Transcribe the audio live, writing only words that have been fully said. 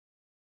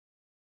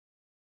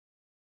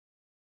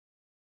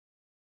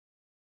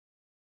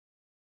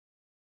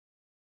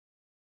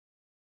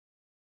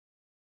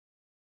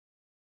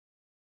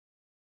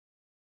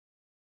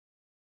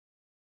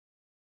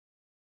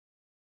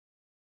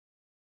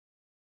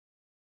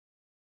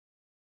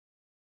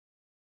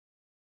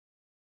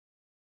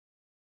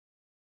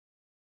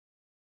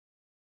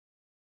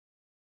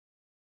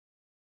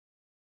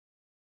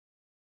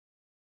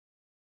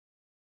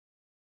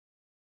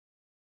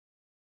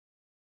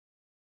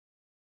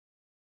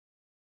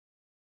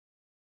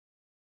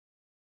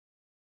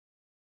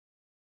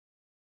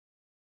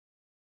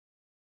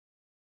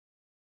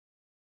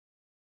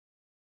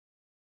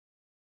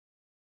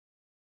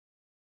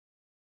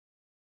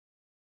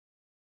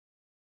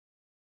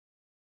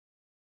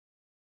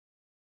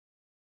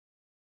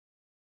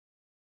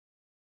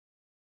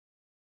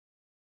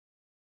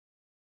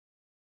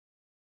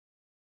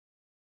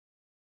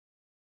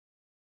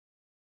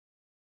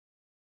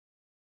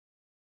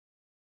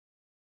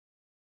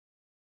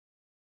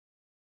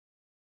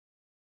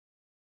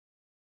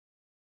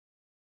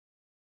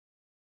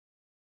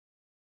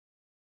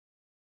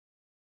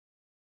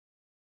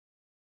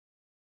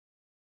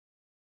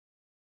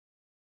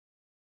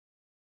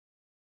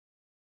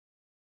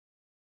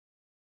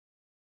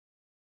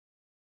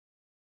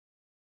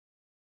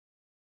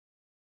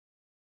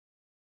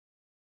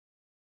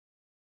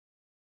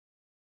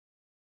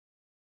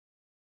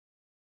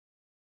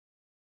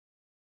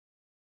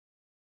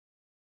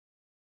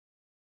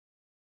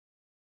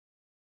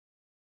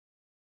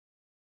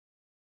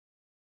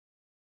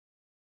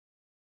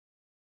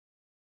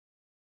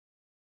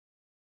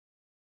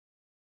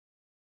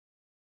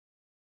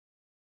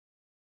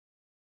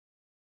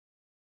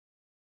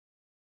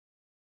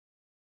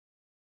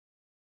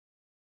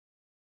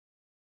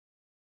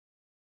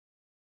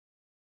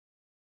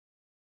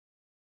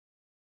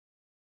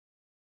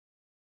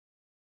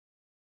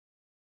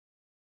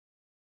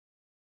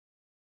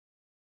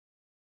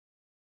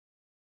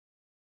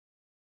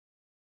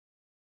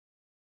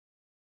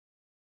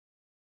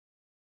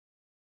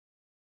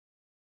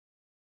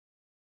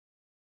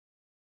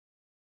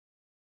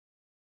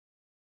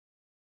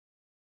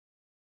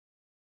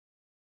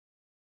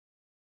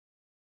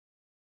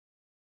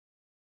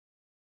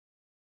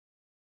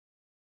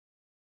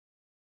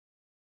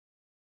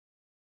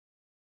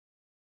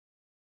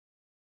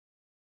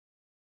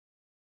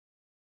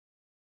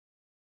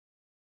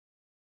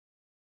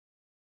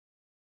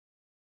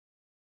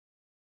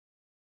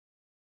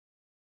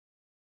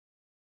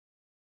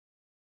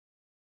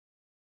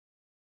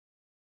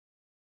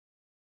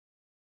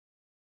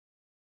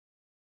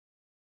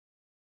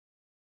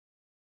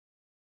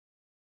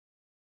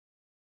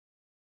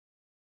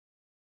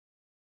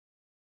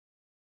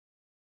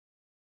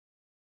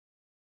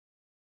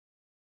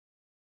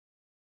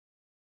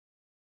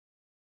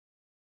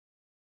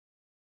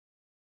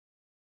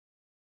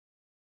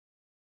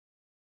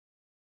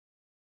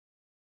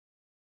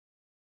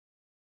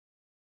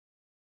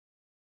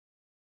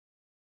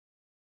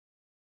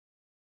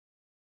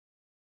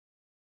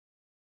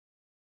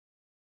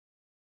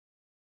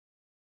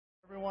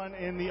Everyone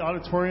in the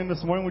auditorium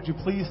this morning, would you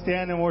please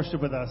stand and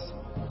worship with us?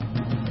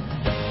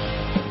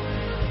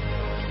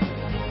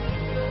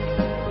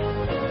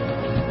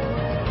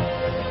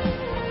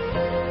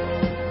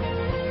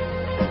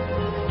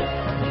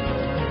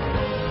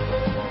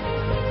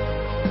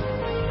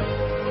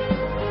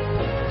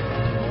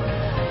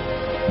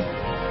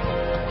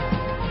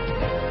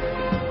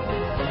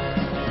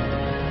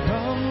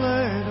 Come,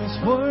 let us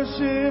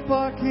worship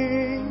our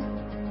King.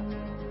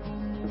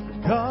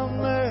 Come,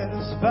 let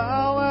us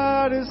bow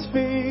at His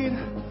feet.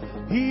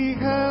 He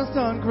has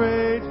done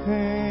great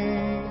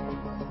things.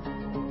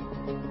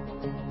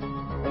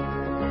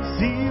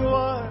 See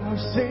what our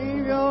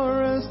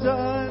Savior has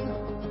done.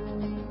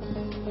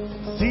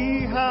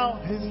 See how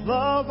His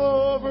love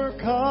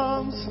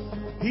overcomes.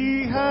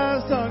 He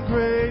has done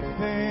great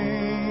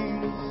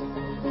things.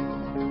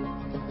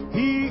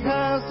 He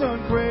has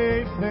done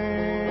great things.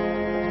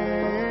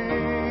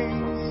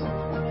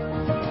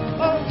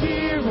 Oh,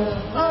 hero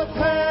of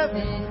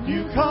heaven,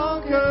 you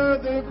conquer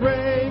the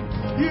grave.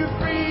 You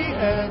free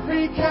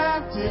every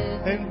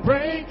captive and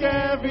break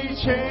every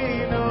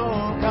chain.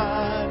 Oh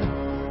God,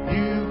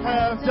 you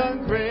have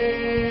done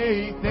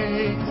great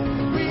things.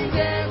 We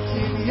dance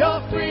in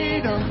your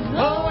freedom,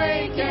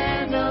 awake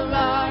and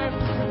alive.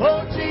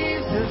 Oh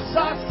Jesus,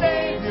 our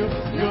Savior,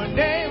 your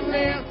name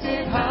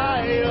lifted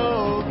high.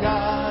 Oh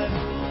God,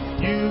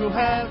 you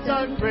have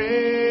done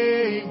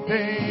great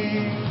things.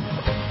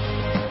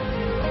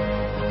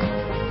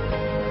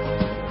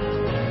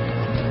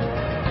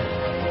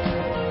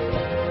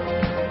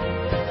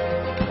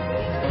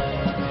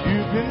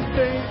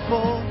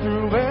 Faithful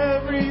through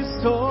every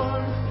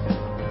storm,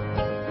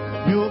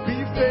 you'll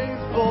be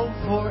faithful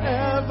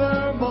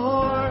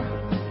forevermore.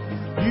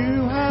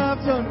 You have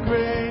done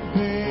great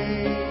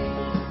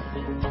things,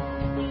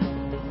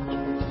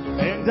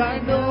 and I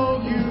know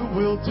you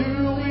will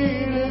do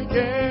it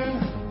again.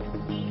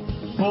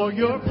 For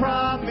your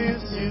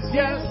promise is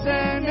yes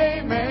and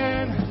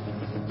amen.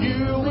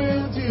 You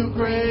will do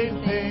great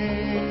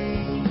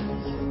things.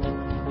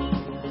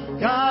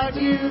 God,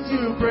 you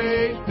do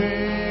great things.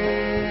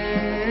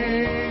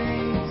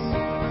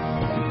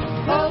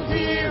 Oh,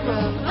 hero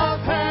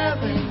of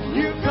heaven,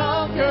 you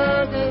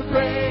conquer the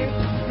grave.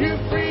 You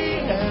free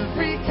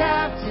every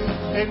captive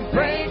and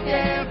break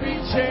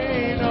every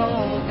chain.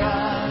 Oh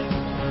God,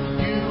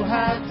 you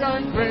have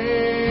done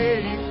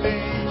great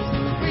things.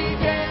 We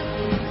dance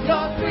in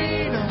your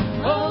freedom,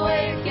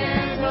 awake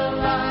and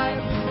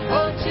alive.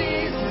 Oh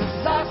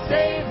Jesus, our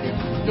Savior,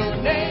 your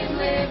name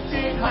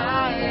lifted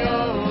high.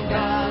 Oh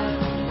God,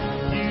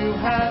 you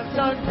have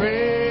done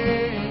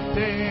great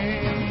things.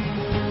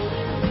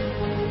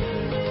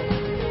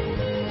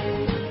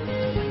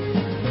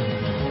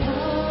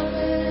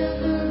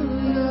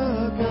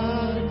 Hallelujah,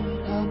 God,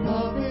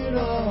 above it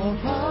all.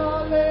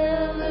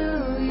 Hallelujah,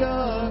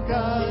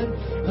 God,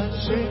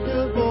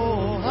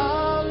 unshakable.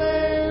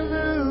 Hallelujah,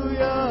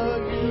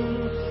 you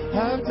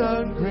have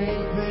done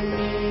great things.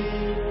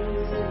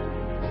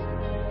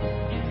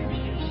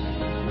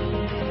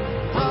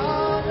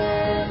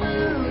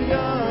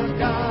 Hallelujah,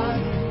 God,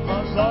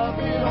 above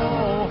it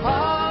all.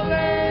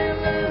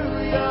 Hallelujah,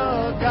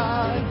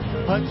 God,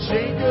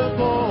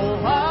 unshakable.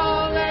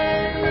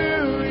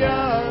 Hallelujah,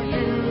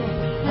 you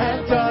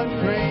have done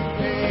great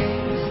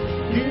things.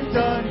 You've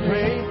done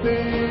great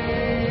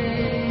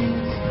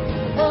things.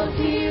 Oh,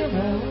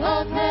 hero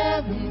of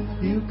heaven,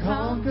 you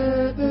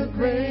conquer the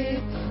grave.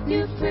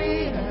 You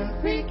free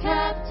every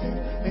captive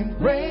and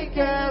break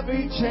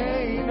every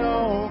chain.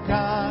 Oh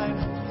God,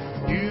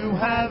 you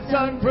have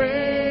done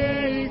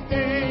great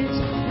things.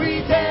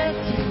 We dance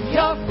in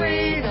your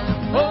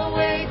freedom,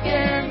 awake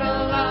and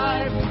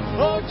alive.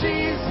 Oh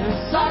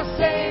Jesus, our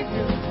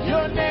Savior,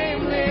 your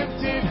name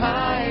lifted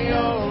high.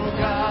 Oh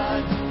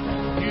God,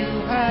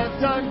 you have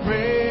done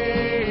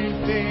great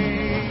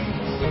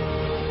things.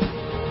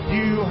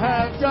 You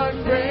have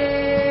done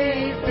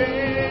great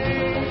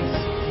things.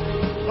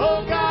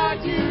 Oh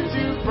God, you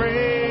do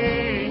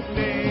great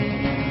things.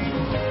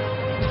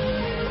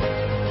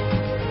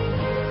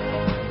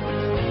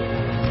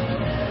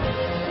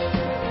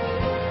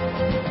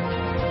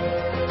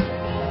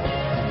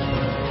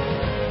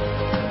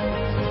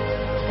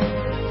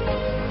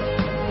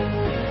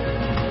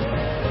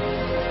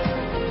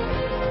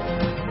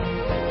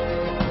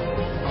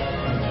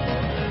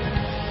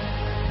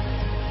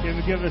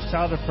 Give a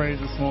shout of praise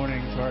this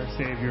morning to our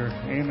Savior.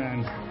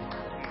 Amen.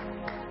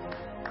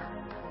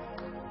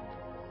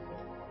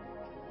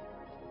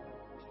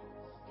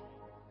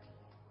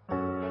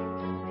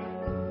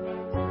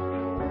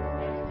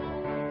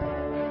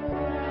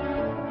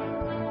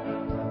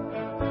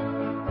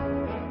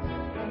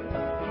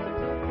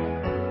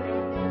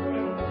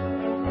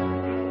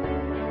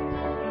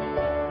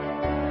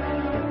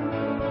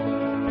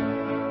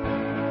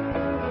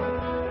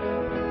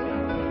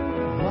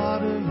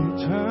 Water you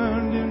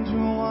turned into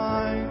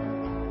wine.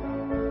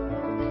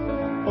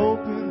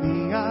 Open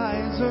the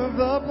eyes of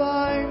the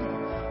blind.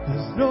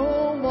 There's no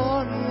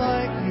one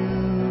like you.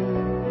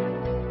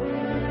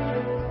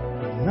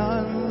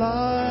 None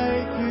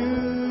like you.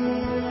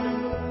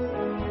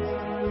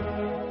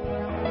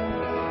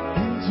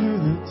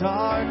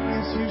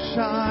 darkness you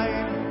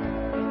shine.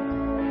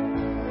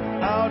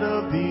 Out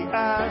of the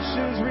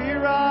ashes we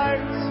rise.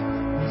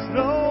 There's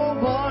no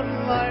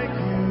one like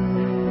you.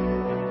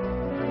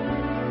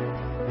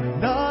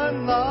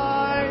 None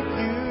like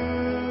you.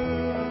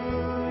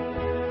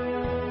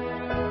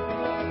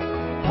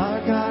 Our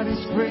God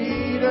is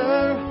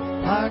greater.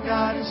 Our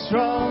God is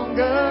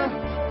stronger.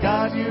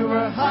 God, you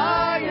are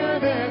higher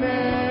than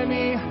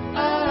any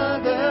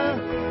other.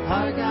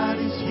 Our God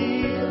is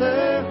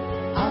healer.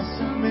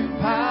 Awesome in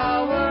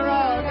power.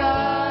 Our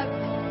God.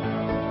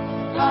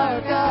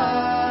 Our God.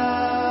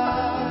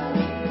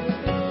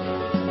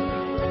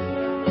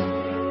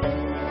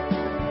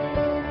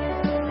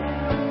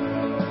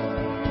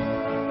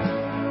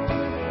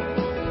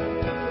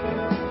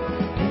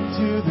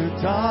 Into the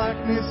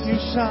darkness you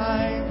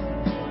shine.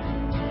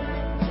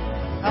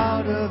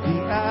 Out of the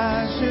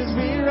ashes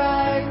we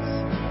rise.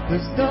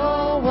 There's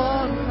no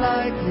one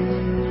like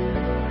you.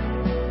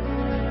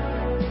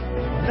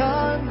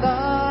 None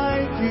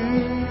like you.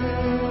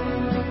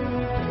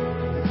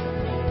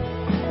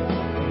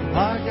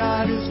 Our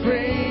God is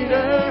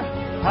greater.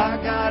 Our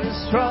God is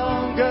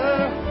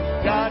stronger.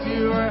 God,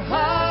 you are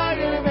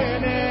higher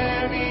than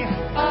any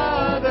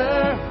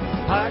other.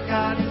 Our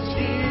God is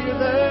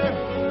healer.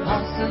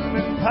 Awesome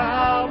in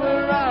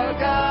power. Our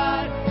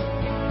God.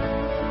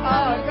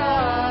 Our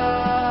God.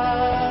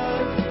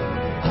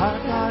 Our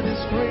God is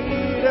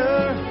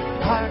greater.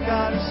 Our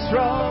God is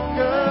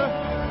stronger.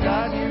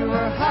 God, you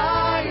are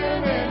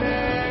higher than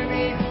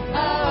any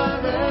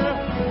other.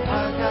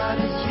 Our God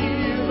is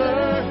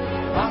healer.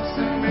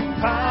 Awesome in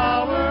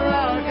power.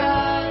 Our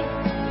God.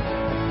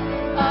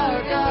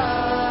 Our God.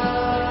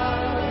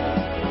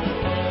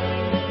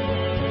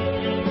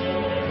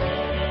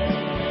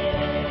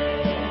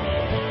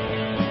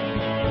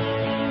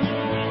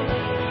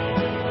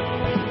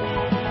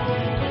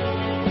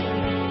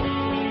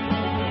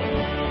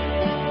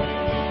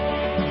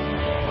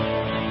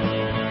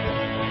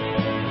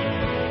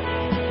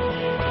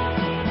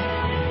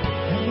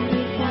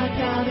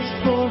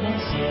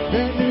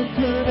 Then who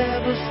could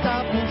ever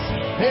stop us?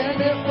 And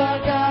if our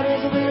God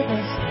is with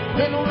us,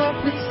 then what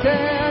could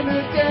stand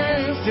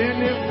against?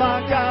 And if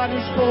our God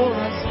is for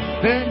us,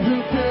 then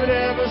who could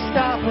ever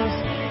stop us?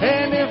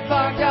 And if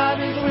our God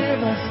is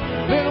with us,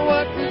 then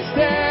what could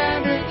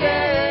stand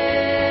against?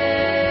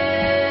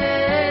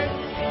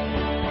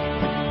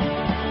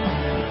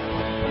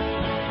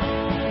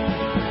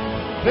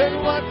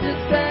 Then what could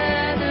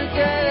stand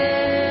against?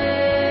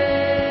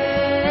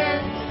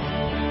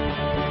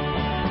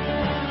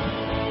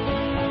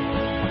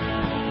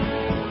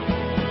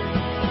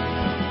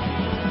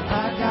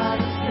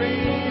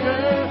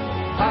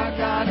 Our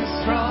God is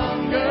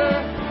stronger.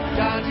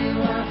 God,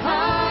 you are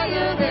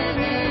higher than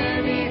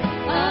any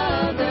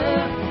other.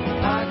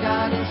 Our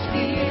God is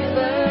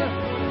healer.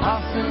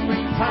 Awesome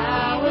in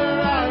power.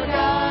 Our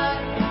God.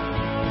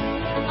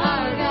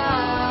 Our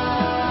God.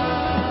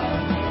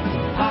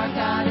 Our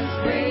God is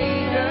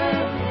greater.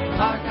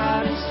 Our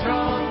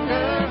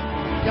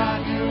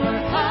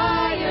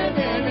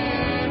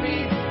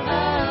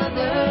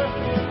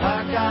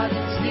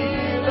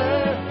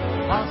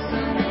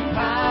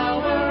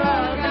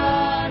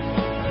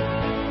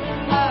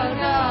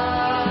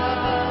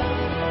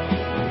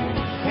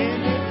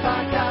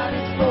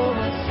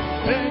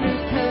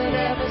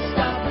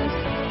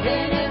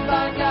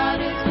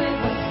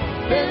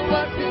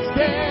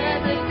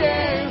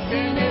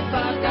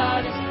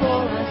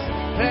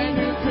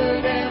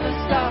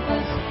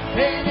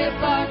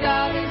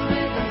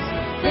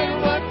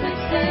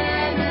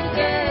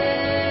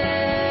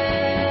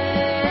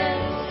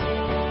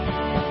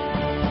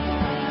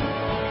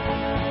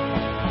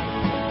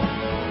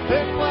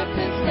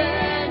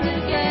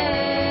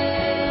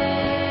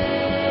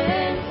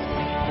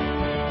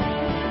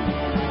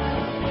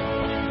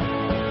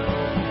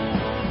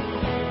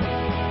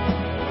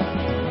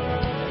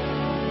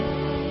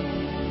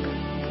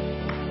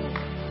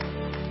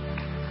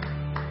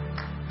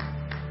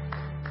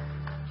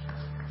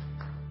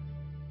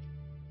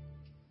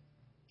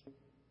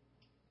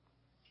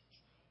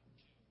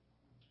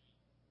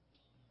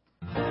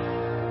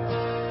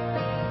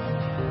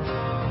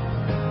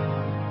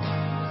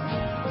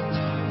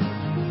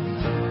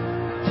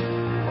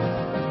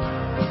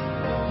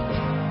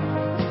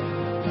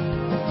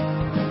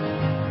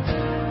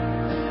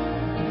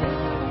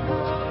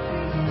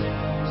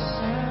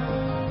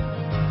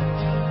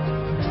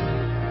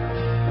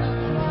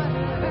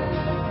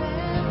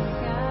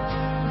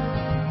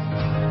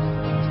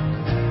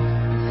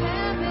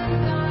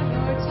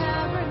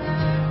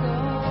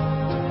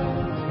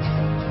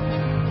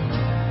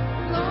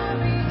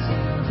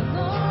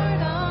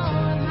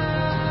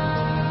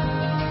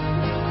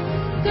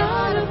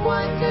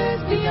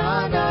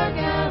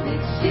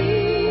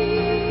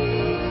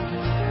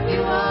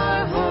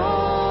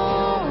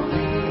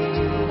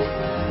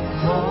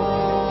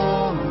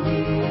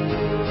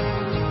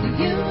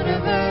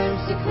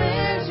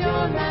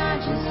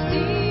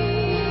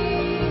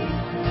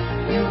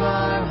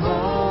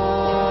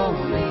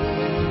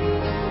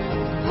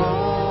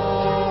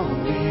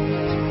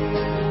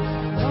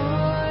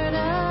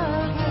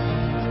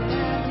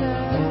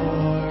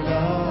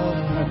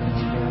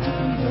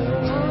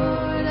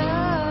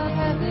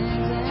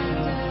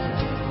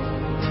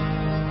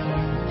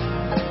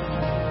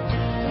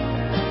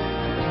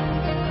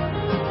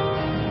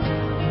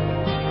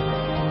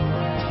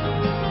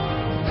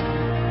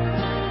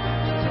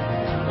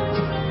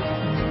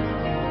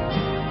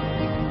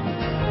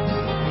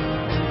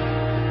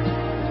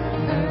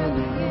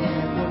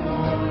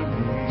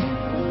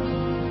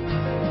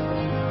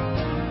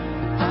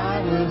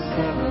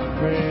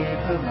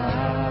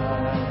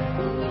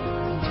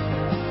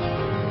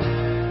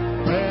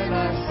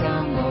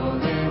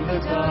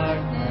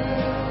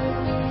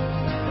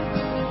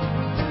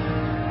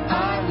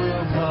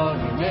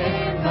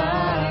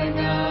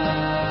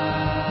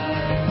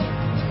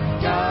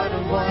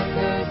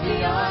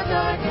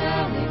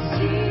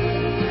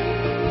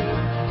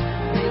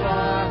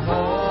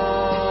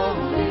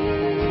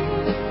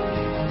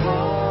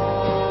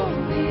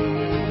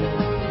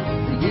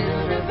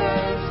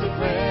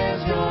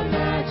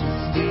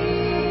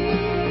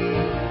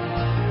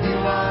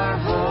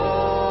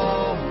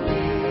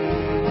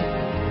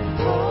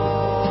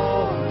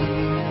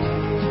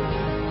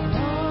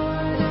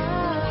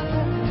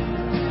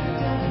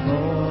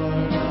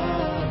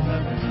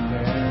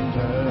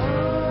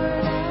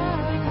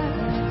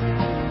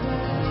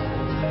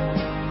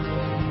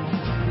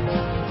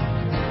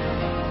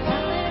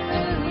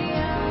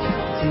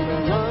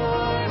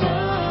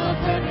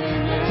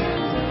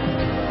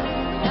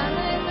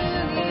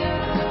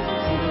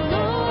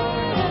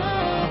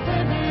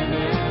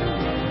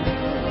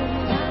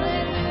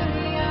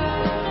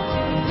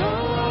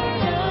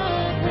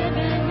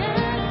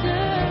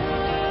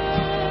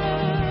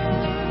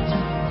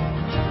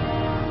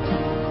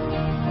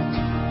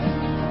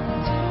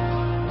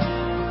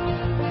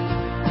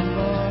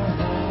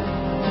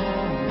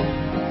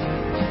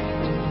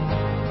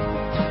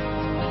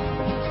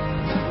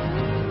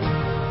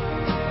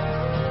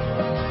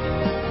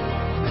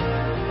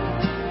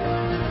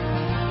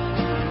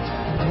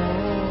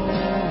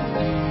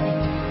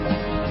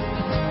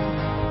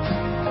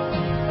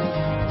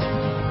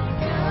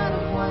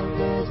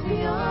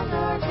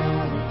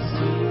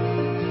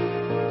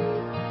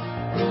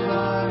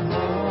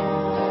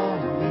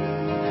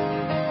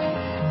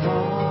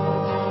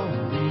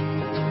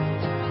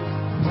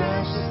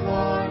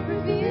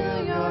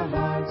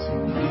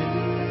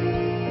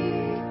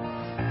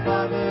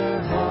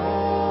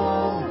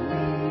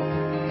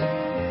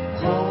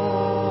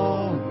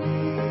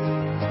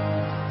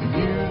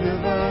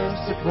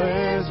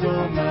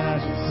your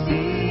majesty.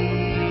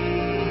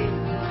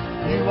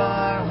 You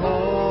are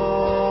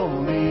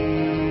holy,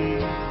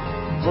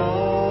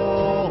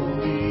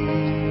 holy.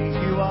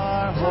 You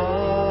are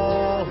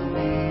holy,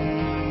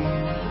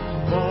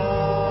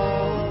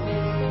 holy.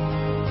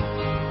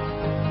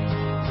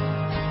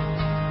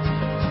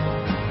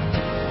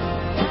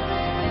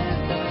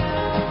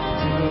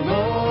 To the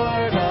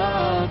Lord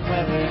of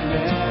heaven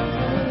and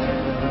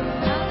earth.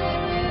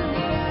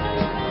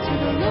 To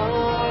the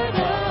Lord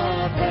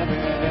of heaven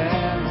and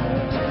earth.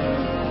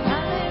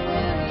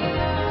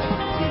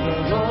 To the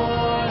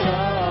Lord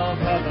of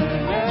heaven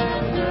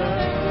and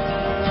earth.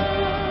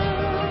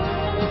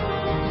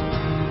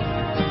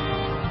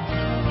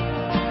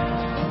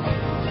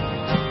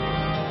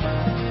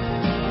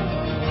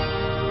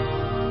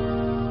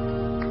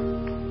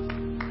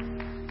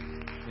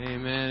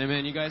 Amen.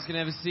 Amen. You guys can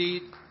have a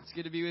seat. It's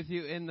good to be with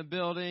you in the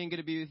building. Good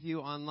to be with you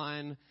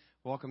online.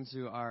 Welcome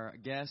to our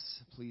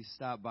guests. Please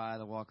stop by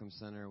the Welcome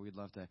Center. We'd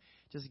love to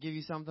just give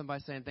you something by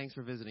saying thanks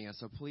for visiting us.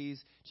 So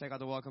please check out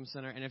the Welcome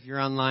Center. And if you're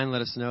online,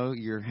 let us know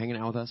you're hanging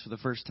out with us for the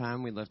first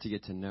time. We'd love to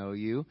get to know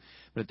you.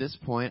 But at this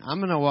point, I'm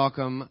going to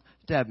welcome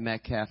Deb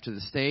Metcalf to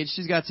the stage.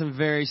 She's got some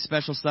very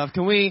special stuff.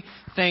 Can we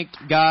thank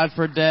God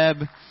for Deb?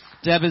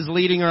 Deb is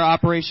leading our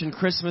Operation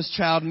Christmas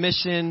Child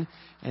mission.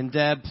 And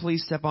Deb,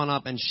 please step on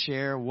up and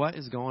share what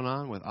is going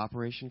on with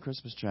Operation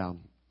Christmas Child.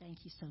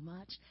 Thank you so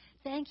much.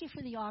 Thank you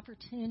for the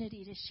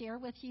opportunity to share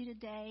with you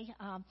today.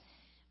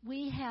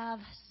 We have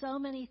so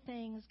many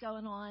things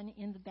going on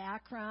in the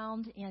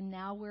background, and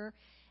now we're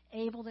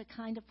able to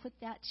kind of put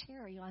that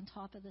cherry on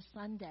top of the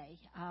sundae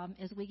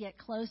as we get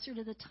closer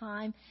to the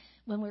time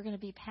when we're going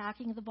to be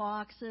packing the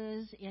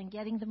boxes and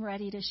getting them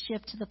ready to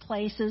ship to the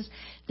places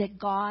that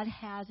God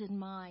has in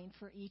mind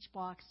for each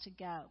box to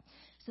go.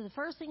 So the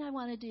first thing I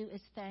want to do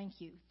is thank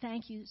you.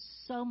 Thank you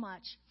so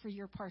much for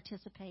your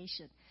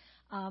participation.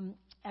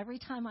 Every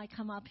time I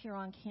come up here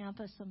on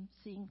campus, I'm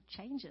seeing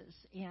changes.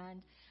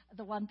 And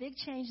the one big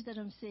change that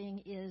I'm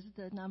seeing is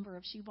the number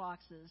of shoe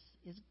boxes,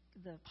 is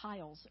the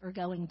piles are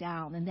going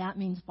down. And that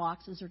means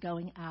boxes are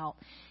going out.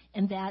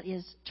 And that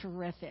is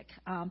terrific.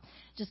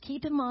 Just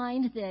keep in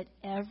mind that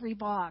every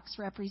box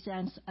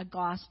represents a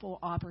gospel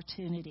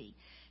opportunity.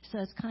 So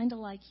it's kind of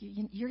like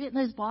you're getting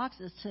those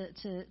boxes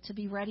to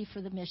be ready for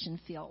the mission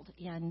field.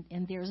 And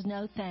there's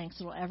no thanks.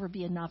 It'll ever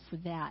be enough for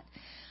that.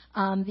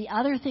 The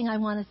other thing I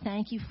want to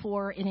thank you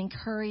for and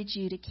encourage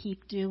you to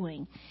keep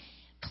doing,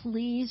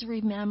 please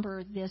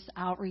remember this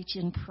outreach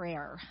in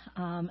prayer.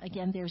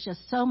 Again, there's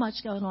just so much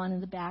going on in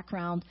the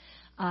background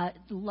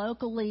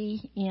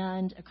locally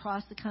and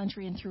across the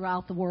country and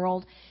throughout the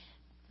world.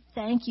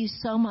 Thank you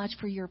so much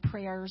for your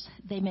prayers.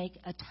 They make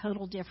a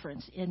total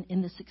difference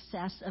in the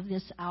success of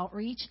this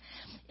outreach.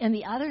 And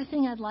the other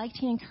thing I'd like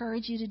to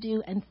encourage you to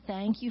do, and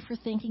thank you for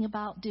thinking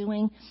about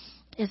doing,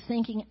 is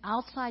thinking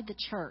outside the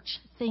church,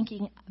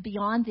 thinking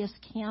beyond this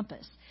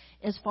campus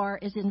as far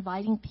as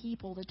inviting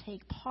people to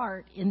take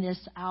part in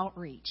this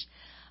outreach.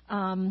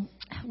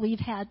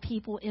 We've had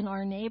people in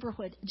our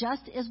neighborhood,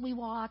 just as we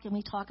walk and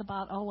we talk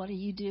about, oh, what are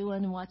you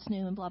doing and what's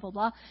new and blah, blah,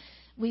 blah.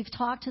 We've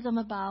talked to them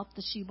about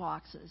the shoe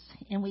boxes,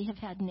 and we have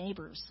had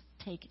neighbors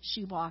take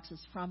shoe boxes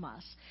from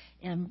us,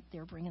 and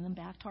they're bringing them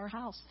back to our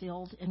house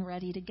filled and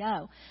ready to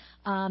go.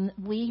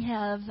 We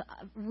have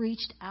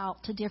reached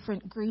out to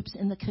different groups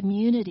in the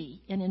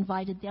community and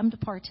invited them to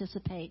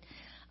participate.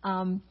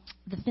 The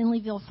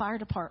Finleyville Fire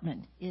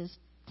Department is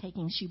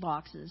taking shoe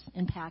boxes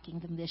and packing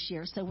them this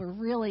year. So we're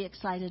really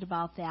excited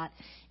about that.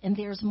 And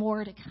there's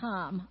more to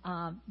come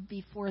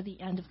before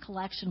the end of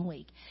collection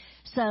week.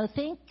 So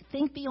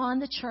think beyond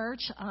the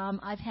church.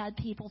 I've had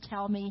people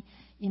tell me,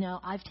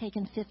 I've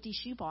taken 50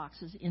 shoe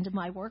boxes into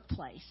my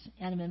workplace,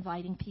 and I'm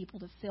inviting people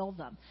to fill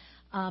them.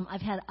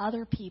 I've had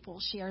other people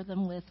share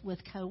them with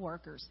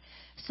coworkers.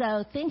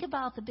 So think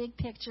about the big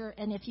picture,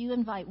 and if you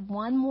invite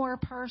one more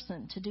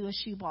person to do a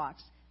shoe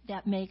box,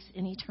 that makes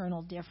an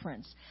eternal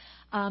difference.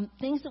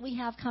 Things that we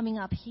have coming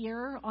up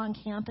here on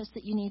campus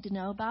that you need to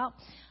know about.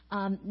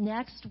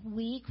 Next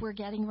week, we're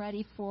getting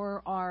ready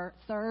for our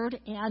 3rd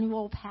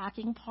annual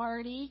packing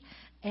party,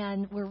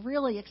 and we're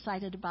really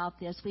excited about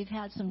this. We've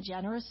had some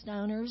generous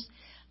donors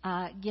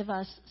give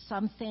us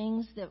some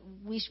things that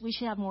we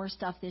should have more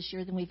stuff this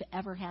year than we've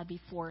ever had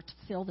before to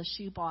fill the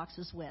shoe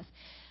boxes with.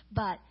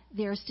 But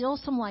there are still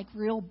some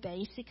real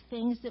basic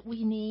things that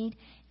we need,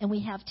 and we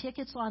have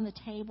tickets on the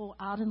table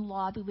out in the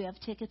lobby. We have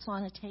tickets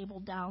on a table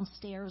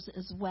downstairs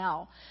as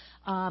well.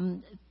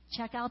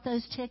 Check out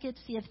those tickets,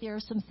 see if there are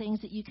some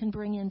things that you can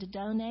bring in to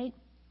donate.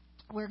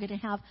 We're going to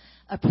have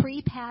a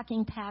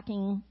pre-packing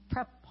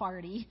prep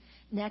party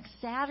next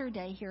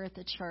Saturday here at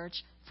the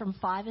church from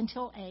 5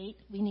 until 8.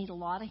 We need a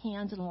lot of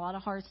hands and a lot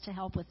of hearts to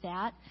help with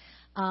that.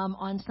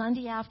 On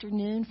Sunday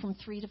afternoon from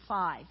 3 to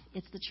 5,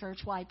 it's the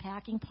church-wide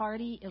packing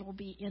party. It'll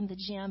be in the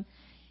gym.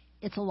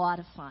 It's a lot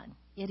of fun.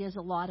 It is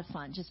a lot of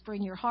fun. Just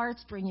bring your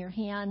hearts, bring your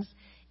hands.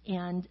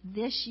 And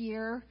this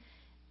year,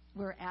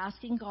 we're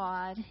asking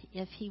God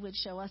if He would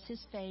show us His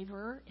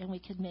favor, and we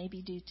could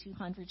maybe do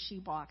 200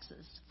 shoe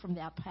boxes from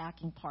that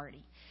packing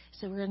party.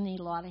 So we're going to need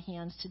a lot of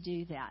hands to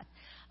do that.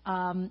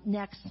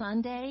 Next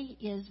Sunday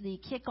is the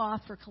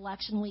kickoff for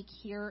Collection Week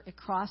here at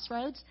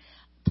Crossroads.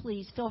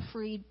 Please feel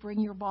free to bring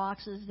your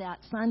boxes that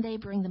Sunday.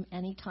 Bring them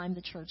anytime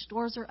the church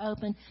doors are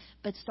open.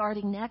 But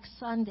starting next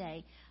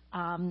Sunday,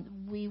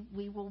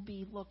 we will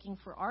be looking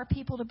for our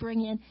people to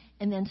bring in.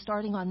 And then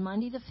starting on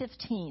Monday the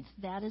 15th,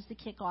 that is the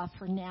kickoff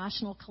for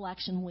National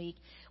Collection Week,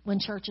 when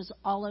churches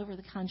all over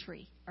the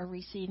country are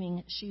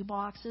receiving shoe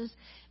boxes.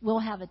 We'll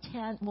have a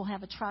tent. We'll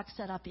have a truck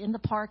set up in the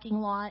parking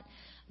lot.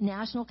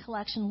 National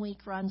Collection Week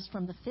runs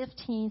from the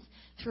 15th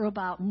through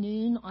about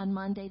noon on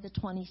Monday the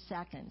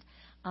 22nd.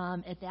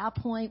 At that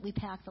point, we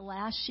pack the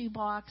last shoe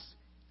box,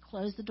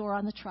 close the door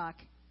on the truck,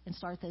 and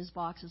start those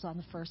boxes on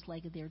the first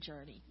leg of their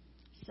journey.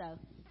 So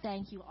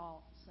thank you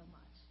all so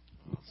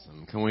much.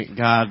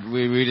 Awesome.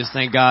 We just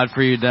thank God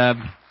for you, Deb.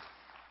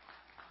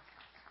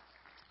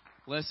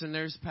 Listen,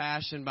 there's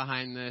passion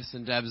behind this,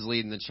 and Deb's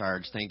leading the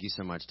charge. Thank you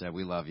so much, Deb.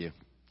 We love you.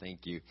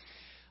 Thank you.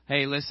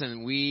 Hey,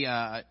 listen, we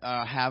have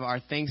our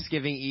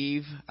Thanksgiving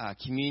Eve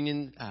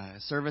communion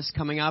service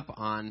coming up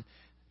on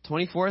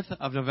 24th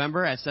of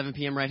November at 7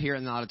 p.m. right here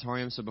in the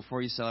auditorium. So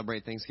before you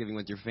celebrate Thanksgiving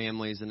with your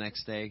families the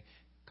next day,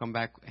 come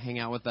back, hang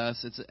out with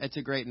us. It's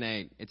a great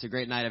night. It's a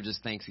great night of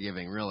just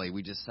Thanksgiving, really.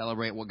 We just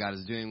celebrate what God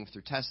is doing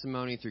through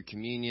testimony, through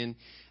communion.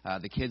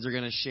 The kids are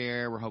going to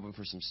share. We're hoping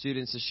for some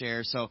students to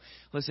share. So,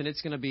 listen,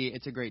 it's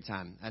a great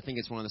time. I think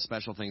it's one of the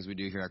special things we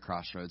do here at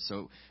Crossroads.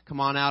 So come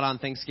on out on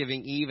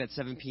Thanksgiving Eve at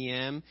 7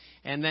 p.m.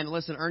 And then,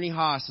 listen, Ernie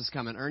Haas is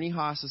coming. Ernie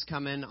Haas is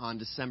coming on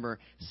December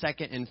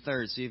 2nd and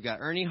 3rd. So you've got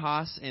Ernie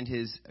Haas and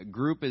his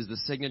group is the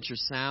Signature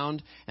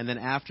Sound. And then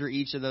after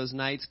each of those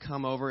nights,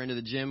 come over into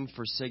the gym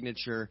for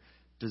Signature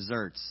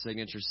Desserts,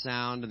 Signature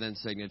Sound, and then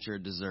Signature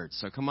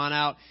Desserts. So come on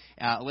out.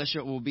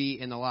 Alicia will be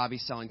in the lobby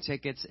selling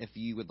tickets. If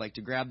you would like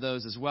to grab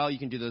those as well, you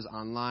can do those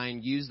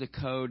online. Use the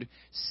code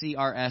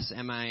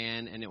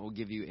CRSMIN, and it will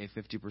give you a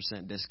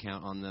 50%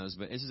 discount on those.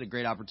 But this is a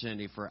great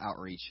opportunity for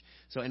outreach.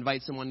 So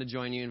invite someone to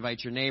join you.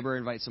 Invite your neighbor.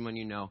 Invite someone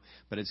you know.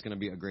 But it's going to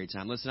be a great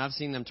time. Listen, I've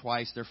seen them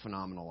twice. They're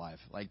phenomenal live.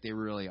 Like, they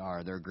really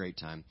are. They're a great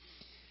time.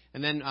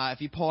 And then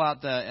if you pull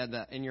out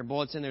in your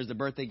bulletin, there's the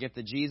birthday gift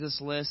of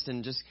Jesus list,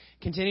 and just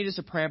continue just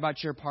to pray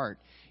about your part.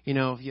 You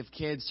know, if you have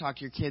kids, talk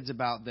to your kids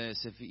about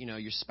this. If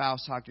your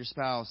spouse, talk to your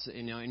spouse.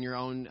 In your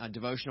own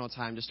devotional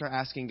time, just start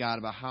asking God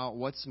about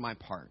what's my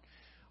part.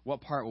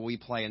 What part will we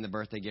play in the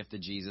birthday gift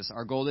of Jesus?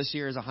 Our goal this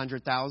year is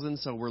 100,000,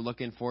 so we're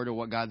looking forward to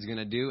what God's going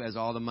to do as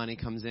all the money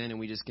comes in, and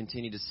we just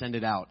continue to send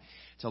it out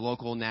to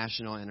local,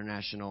 national,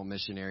 international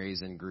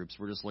missionaries and groups.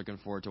 We're just looking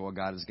forward to what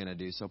God is going to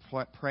do. So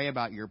pray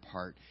about your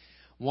part.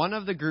 One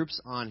of the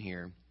groups on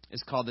here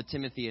is called the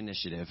Timothy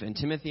Initiative. And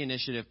Timothy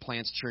Initiative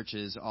plants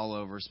churches all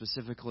over,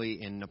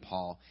 specifically in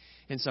Nepal.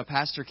 And so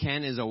Pastor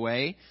Ken is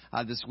away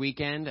this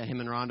weekend.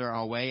 Him and Rhonda are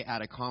away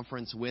at a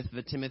conference with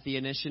the Timothy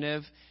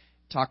Initiative,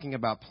 talking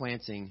about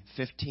planting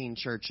 15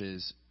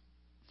 churches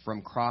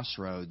from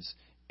Crossroads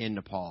in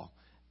Nepal.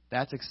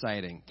 That's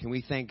exciting. Can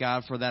we thank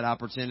God for that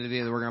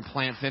opportunity that we're going to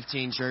plant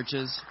 15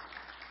 churches?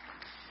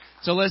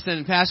 So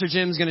listen, Pastor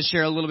Jim's going to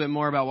share a little bit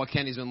more about what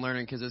Kenny's been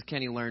learning, because as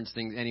Kenny learns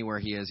things anywhere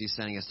he is, he's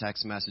sending us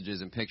text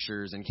messages and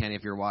pictures. And Kenny,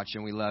 if you're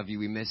watching, we love you,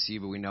 we miss you,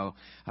 but we know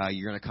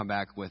you're going to come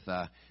back with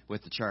the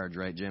charge,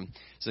 right, Jim?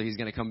 So he's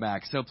going to come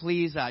back. So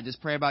please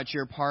just pray about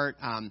your part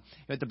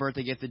with the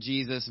birthday gift of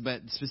Jesus,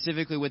 but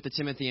specifically with the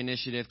Timothy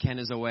Initiative. Ken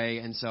is away,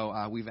 and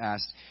so we've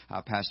asked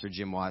Pastor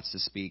Jim Watts to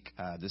speak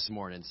this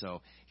morning.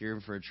 So you're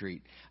in for a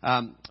treat.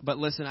 But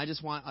listen, I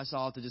just want us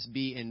all to just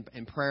be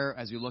in prayer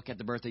as we look at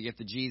the birthday gift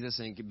of Jesus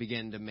and begin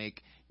to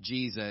make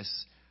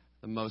Jesus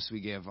the most we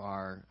give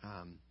our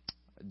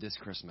this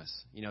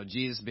Christmas.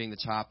 Jesus being the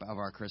top of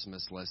our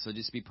Christmas list. So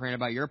just be praying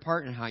about your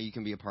part and how you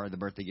can be a part of the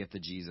birthday gift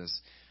of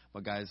Jesus.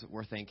 But guys,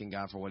 we're thanking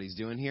God for what he's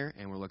doing here,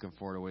 and we're looking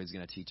forward to what he's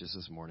going to teach us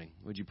this morning.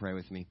 Would you pray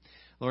with me?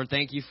 Lord,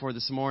 thank you for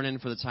this morning,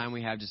 for the time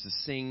we have just to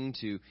sing,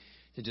 to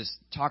just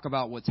talk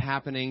about what's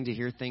happening, to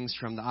hear things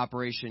from the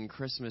Operation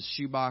Christmas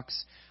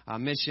Shoebox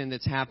mission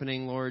that's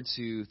happening, Lord,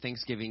 to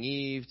Thanksgiving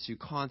Eve, to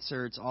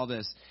concerts, all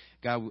this.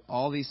 God,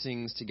 all these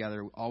things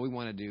together, all we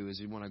want to do is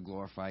we want to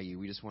glorify you.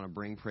 We just want to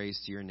bring praise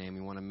to your name.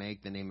 We want to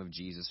make the name of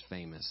Jesus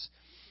famous.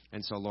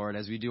 And so, Lord,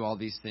 as we do all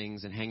these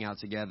things and hang out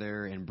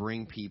together and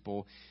bring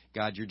people,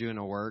 God, you're doing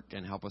a work,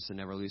 and help us to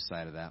never lose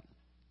sight of that.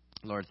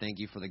 Lord, thank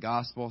you for the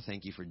gospel.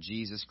 Thank you for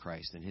Jesus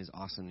Christ. In his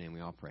awesome name we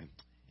all pray.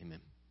 Amen.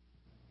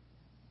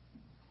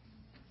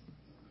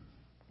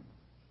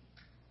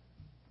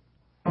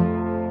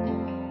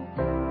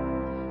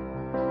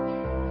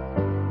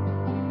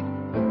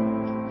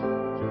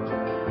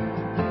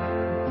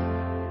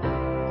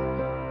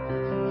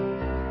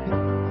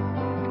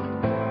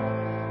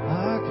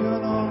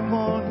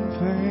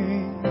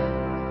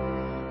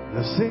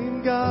 The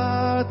same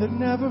God that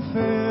never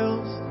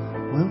fails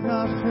will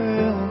not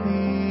fail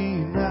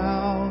me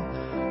now.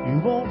 You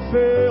won't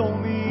fail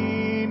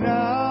me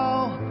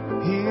now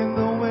in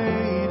the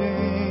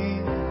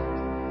waiting.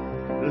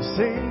 The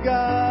same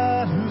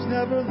God who's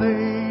never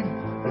late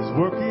is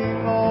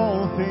working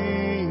all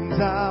things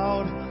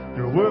out.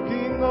 You're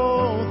working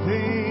all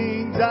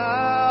things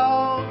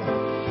out.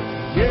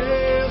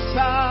 Yes,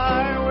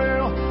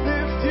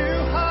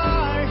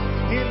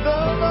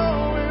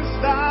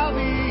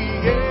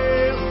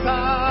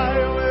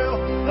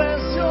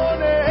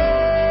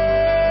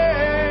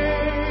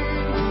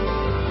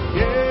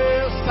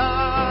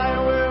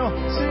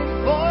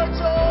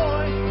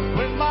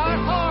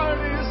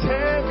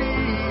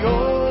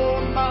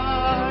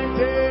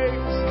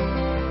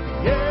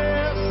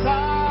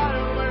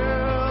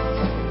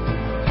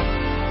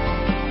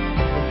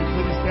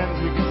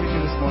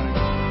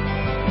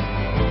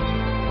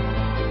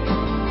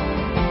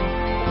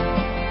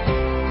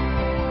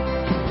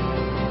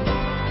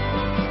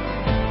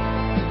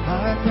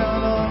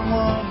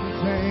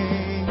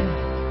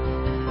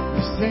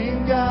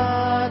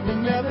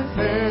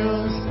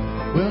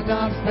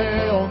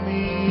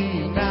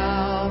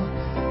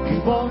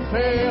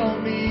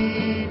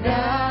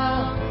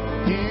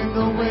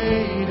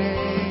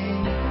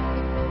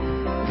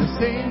 The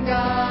same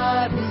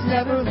God who's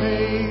never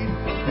late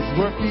is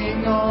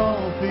working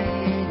all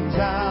things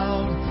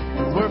out.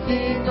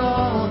 Working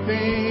all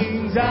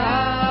things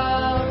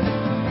out.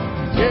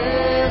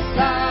 Yes,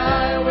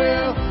 I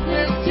will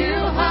lift you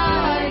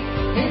high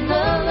in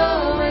the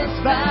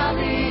lowest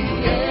valley.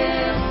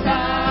 Yes,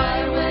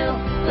 I will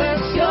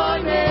bless your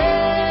name.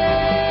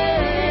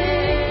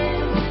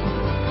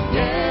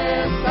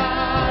 Yes,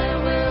 I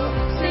will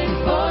sing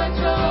for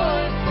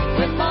joy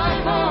when my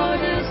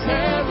heart is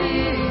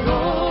heavy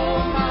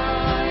all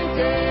my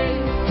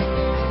days.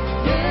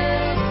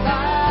 Yes,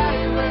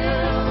 I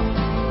will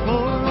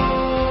for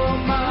all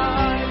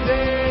my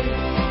days.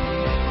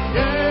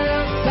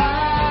 Yes, I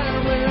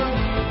will.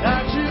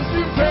 I choose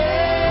to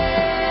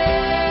praise,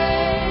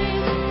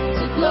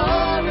 to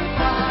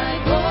glorify,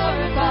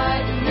 glorify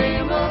the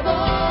name of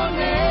all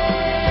names.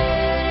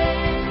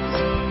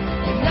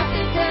 And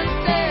nothing can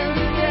stand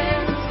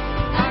against.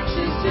 I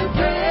choose to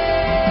praise,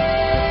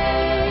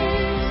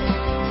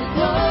 to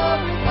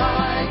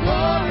glorify,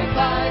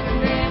 glorify the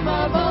name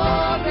of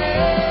all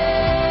names.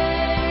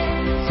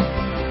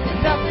 And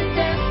nothing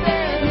can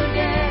stand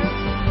against.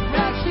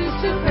 I choose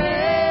to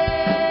praise,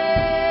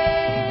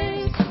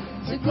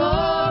 to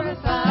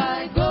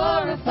glorify,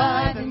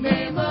 glorify the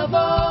name of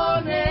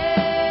all names.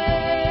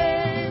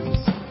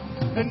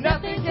 And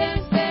nothing can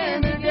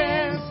stand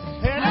against.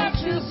 And I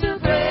choose to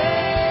praise,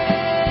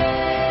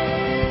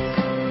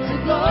 to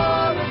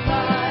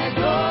glorify,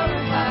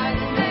 glorify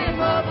the name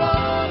of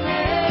all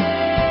names.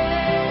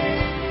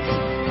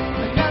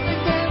 And nothing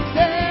can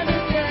stand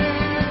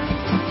against.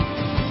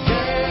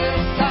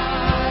 Yes,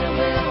 I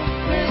will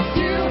lift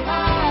you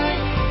high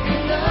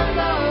in the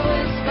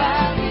lowest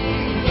valley.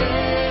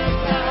 Yes,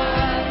 I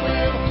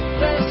will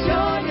bless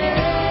your name.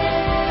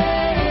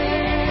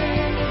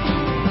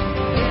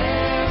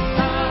 Yes,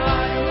 I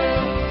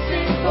will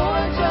sing for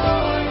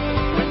joy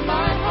when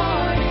my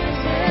heart is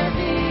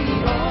heavy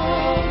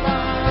all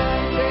my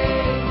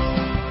days.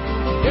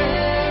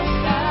 Yes,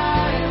 I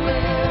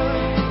will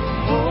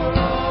for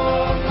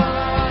all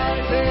my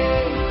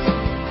days.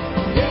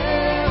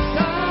 Yes,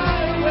 I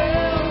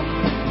will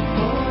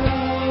for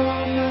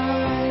all my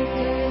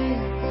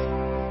days.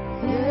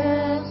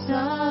 Yes,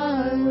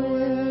 I will.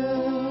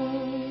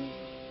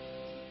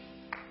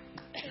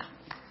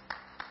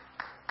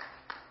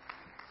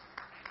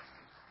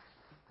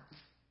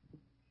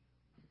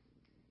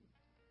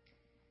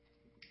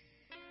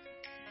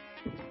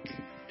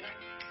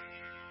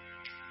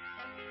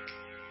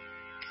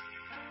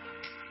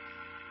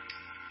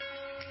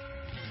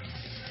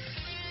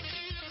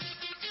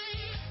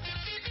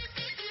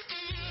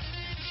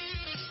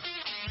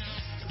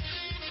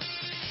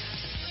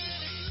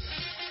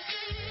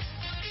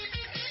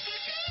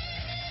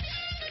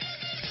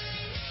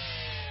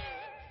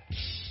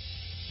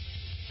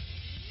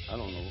 I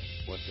don't know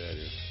what that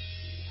is.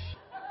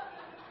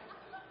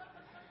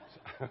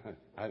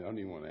 I don't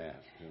even want to ask.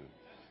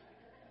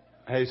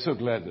 Hey, so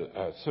glad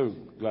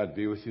to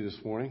be with you this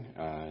morning.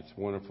 It's a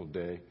wonderful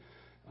day,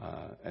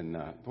 and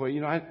boy,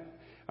 you know,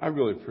 I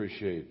really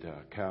appreciate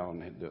Cal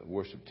and the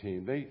worship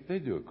team. They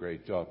do a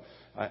great job.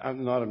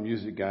 I'm not a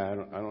music guy. I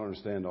don't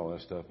understand all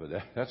that stuff, but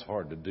that's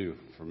hard to do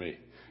for me.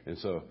 And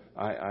so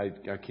I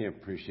can't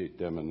appreciate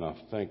them enough.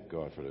 Thank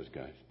God for those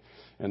guys.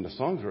 And the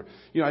songs are,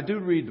 you know, I do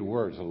read the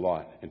words a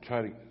lot and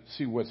try to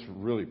see what's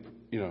really,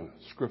 you know,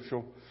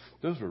 scriptural.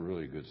 Those are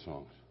really good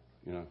songs,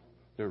 you know.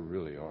 They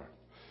really are.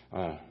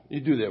 You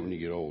do that when you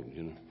get old,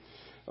 you know.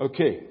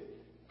 Okay,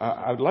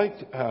 I'd like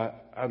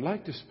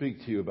to speak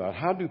to you about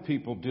how do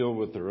people deal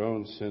with their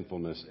own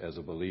sinfulness as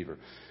a believer.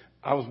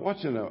 I was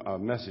watching a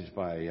message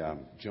by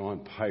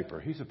John Piper.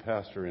 He's a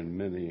pastor in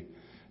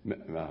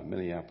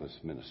Minneapolis,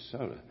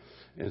 Minnesota,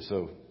 and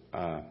so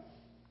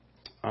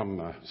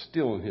I'm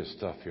stealing his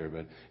stuff here,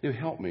 but it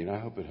helped me, and I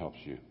hope it helps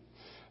you.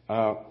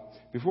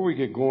 Before we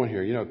get going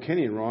here, you know,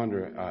 Kenny and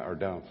Rhonda are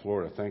down in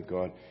Florida. Thank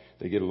God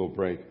they get a little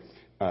break.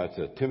 It's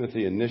a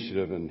Timothy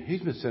initiative, and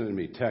he's been sending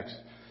me texts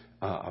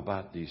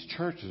about these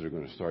churches that are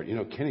going to start. You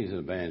know, Kenny's an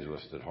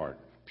evangelist at heart,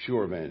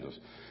 pure evangelist.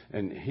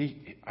 And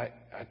I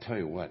tell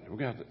you what, we're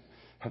going to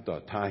have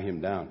to tie him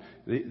down.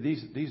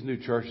 These new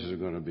churches are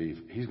going to be,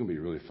 he's going to be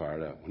really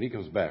fired up. When he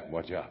comes back,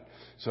 watch out.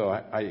 So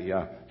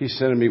he's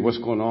sending me what's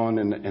going on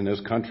in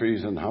those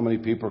countries and how many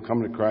people are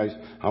coming to Christ,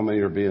 how many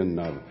are being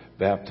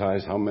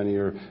baptized, how many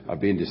are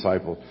being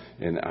discipled.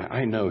 And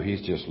I know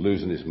he's just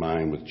losing his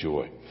mind with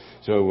joy.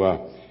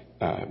 So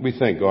we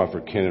thank God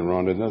for Ken and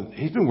Rhonda.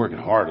 He's been working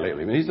hard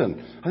lately. I mean, he's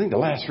done, I think the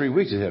last 3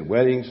 weeks he's had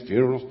weddings,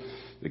 funerals.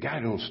 The guy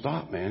don't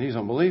stop, man. He's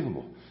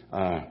unbelievable.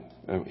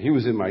 He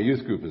was in my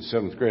youth group in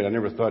 7th grade. I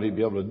never thought he'd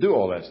be able to do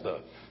all that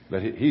stuff.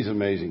 But he's an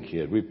amazing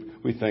kid.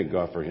 We thank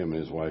God for him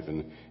and his wife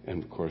and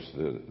of course,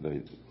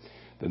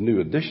 the new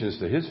additions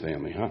to his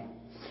family, huh?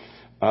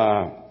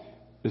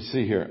 Let's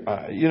see here.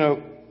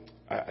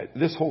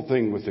 This whole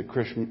thing with the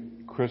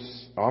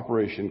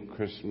Operation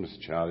Christmas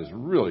Child is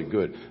really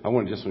good. I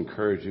want to just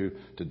encourage you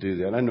to do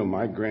that. I know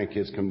my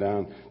grandkids come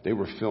down. They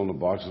were filling the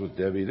boxes with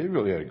Debbie. They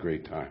really had a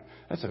great time.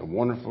 That's a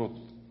wonderful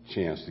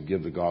chance to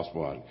give the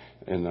gospel out.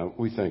 And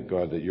we thank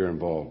God that you're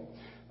involved.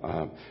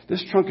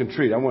 This trunk and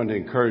treat, I wanted to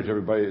encourage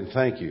everybody and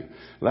thank you.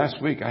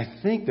 Last week, I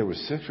think there was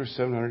 600 or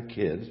 700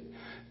 kids,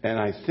 and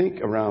I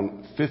think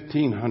around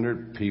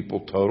 1,500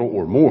 people total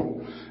or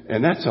more.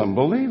 And that's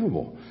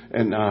unbelievable.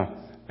 And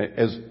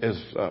as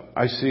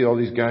I see all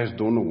these guys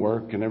doing the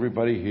work and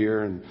everybody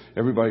here and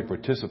everybody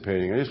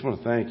participating, I just want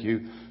to thank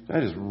you.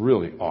 That is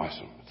really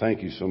awesome.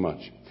 Thank you so much.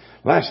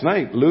 Last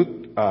night,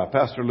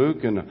 Pastor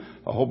Luke and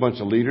a whole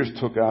bunch of leaders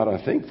took out,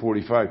 I think,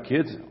 45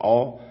 kids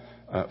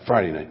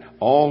Friday night,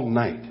 all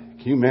night.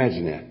 Can you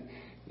imagine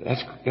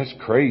that? That's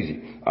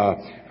crazy.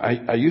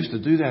 I used to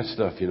do that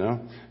stuff,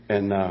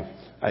 and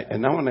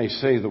now when they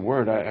say the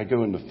word, I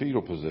go into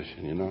fetal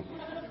position,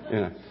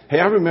 Hey,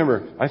 I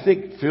remember, I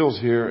think Phil's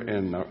here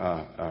and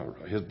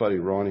his buddy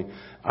Ronnie.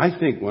 I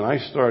think when I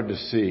started to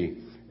see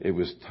it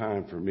was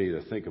time for me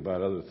to think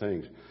about other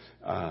things,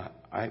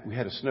 we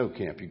had a snow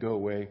camp. You go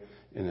away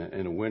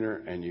in the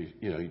winter and you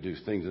do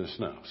things in the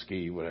snow,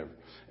 ski, whatever.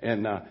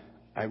 And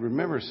I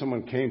remember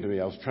someone came to me.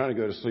 I was trying to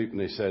go to sleep, and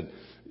they said,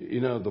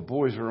 the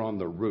boys are on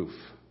the roof.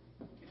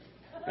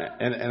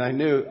 And I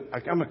knew,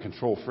 I'm a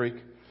control freak,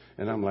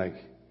 and I'm like,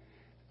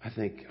 I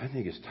think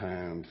it's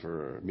time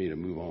for me to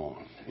move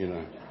on.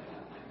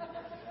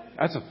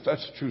 That's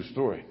a true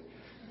story.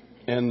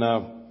 And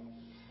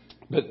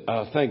but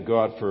thank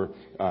God for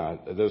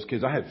those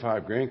kids. I had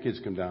 5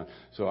 grandkids come down,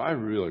 so I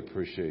really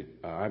appreciate.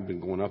 I've been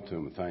going up to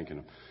them and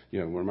thanking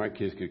them. When my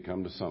kids could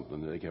come to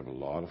something, they could have a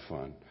lot of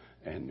fun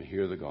and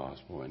hear the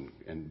gospel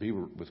and be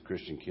with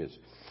Christian kids.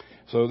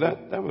 So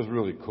that was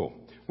really cool.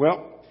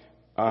 Well,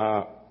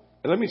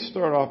 let me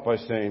start off by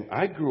saying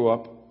I grew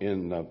up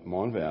in the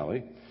Mon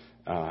Valley.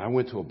 I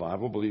went to a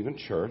Bible-believing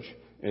church,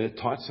 and it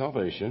taught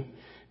salvation.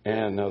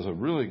 And that was a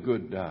really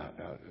good,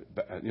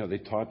 they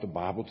taught the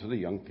Bible to the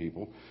young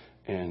people.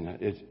 And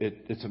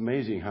it's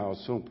amazing how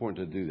it's so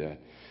important to do that.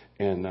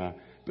 And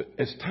but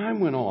as time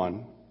went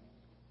on,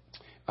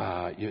 the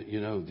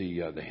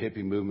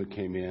hippie movement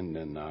came in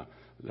and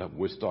that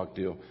Woodstock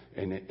deal,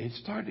 and it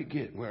started to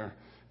get where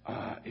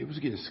it was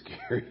getting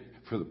scary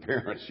for the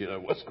parents.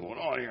 What's going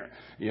on here?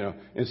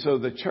 And so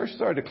the church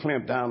started to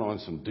clamp down on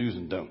some do's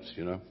and don'ts.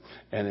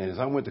 And as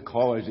I went to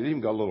college, it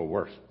even got a little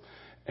worse.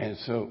 And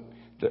so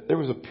there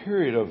was a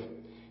period of,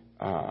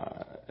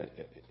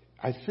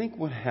 I think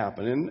what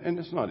happened, and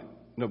it's not,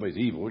 nobody's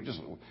evil.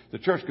 The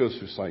church goes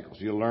through cycles.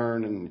 You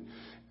learn,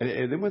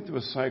 and they went through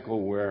a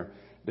cycle where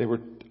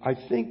I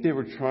think they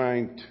were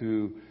trying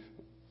to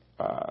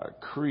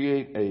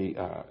create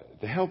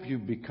to help you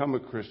become a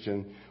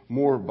Christian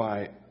more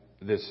by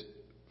this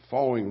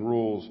following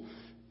rules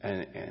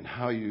and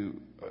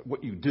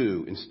what you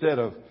do instead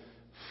of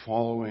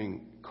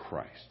following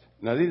Christ.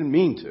 Now, they didn't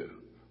mean to.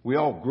 We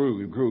all grew.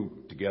 We grew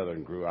together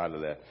and grew out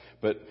of that.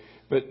 But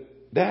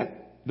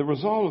the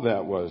result of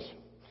that was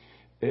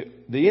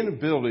the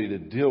inability to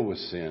deal with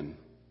sin.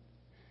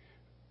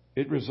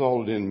 It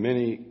resulted in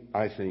many,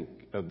 I think,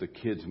 of the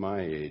kids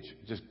my age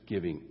just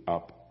giving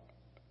up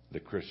the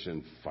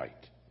Christian fight.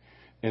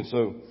 And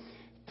so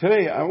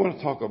today I want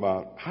to talk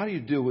about how do you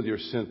deal with your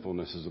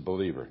sinfulness as a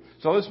believer.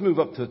 So let's move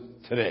up to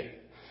today.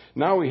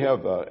 Now we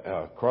have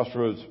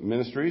Crossroads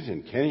Ministries,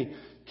 and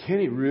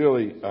Kenny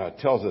really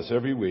tells us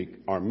every week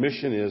our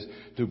mission is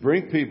to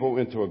bring people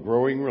into a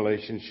growing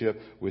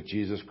relationship with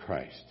Jesus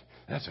Christ.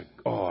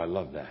 I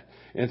love that.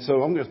 And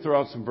so I'm going to throw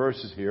out some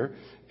verses here.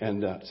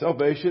 And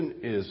salvation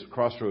is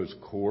Crossroads'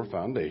 core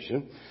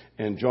foundation.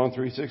 And John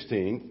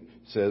 3:16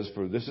 says,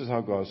 "For this is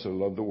how God so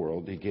loved the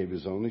world, He gave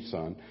His only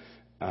Son,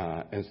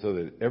 and so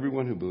that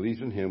everyone who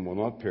believes in Him will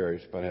not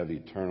perish but have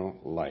eternal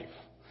life."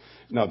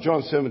 Now,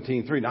 John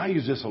 17:3. Now, I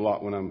use this a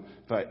lot when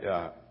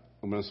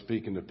I'm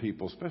speaking to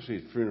people, especially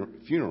at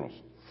funerals.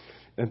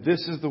 And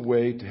this is the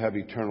way to have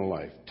eternal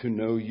life, to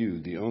know you,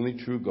 the only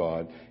true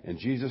God, and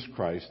Jesus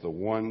Christ, the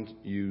one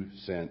you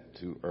sent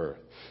to earth.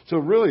 So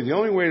really, the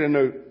only way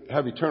to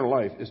have eternal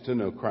life is to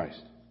know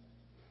Christ.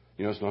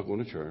 It's not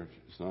going to church.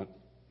 It's not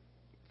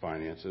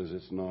finances.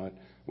 It's not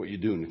what you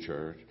do in the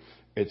church.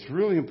 It's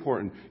really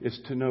important. It's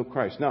to know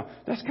Christ. Now,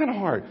 that's kind of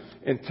hard.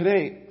 And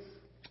today,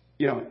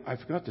 I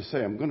forgot to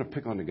say, I'm going to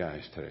pick on the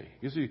guys today.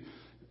 Usually,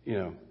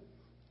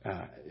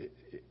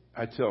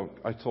 I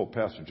told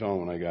Pastor John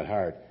when I got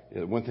hired,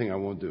 one thing I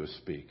won't do is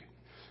speak.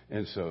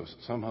 And so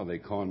somehow they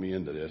conned me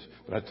into this.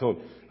 But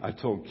I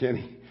told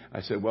Kenny, I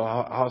said, well,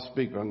 I'll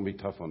speak, but I'm going to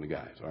be tough on the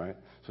guys, all right?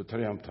 So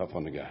today I'm tough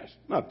on the guys.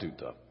 Not too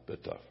tough,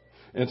 but tough.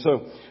 And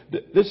so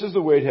this is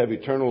the way to have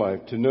eternal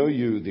life, to know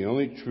you, the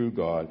only true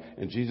God,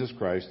 and Jesus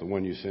Christ, the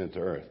one you sent to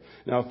earth.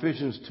 Now,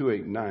 Ephesians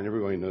 2:8-9,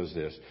 everybody knows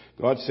this.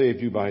 God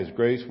saved you by His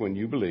grace when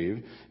you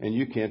believed, and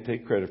you can't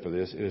take credit for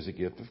this. It is a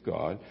gift of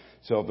God.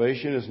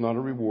 Salvation is not a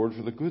reward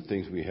for the good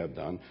things we have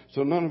done,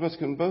 so none of us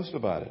can boast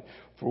about it,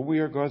 for we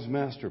are God's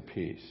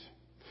masterpiece.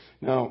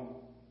 Now,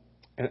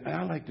 and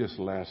I like this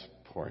last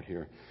part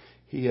here.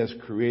 He has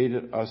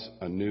created us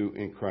anew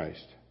in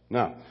Christ.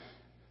 Now,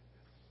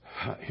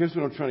 here's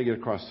what I'm trying to get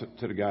across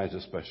to the guys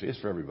especially. It's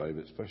for everybody,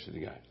 but especially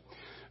the guys.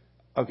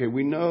 Okay,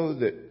 we know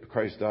that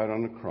Christ died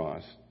on the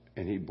cross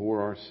and He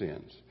bore our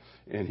sins.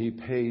 And he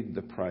paid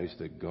the price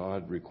that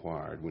God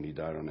required when he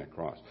died on that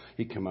cross.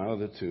 He came out of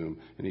the tomb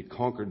and he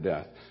conquered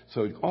death.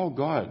 So all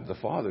God, the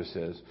Father,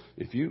 says,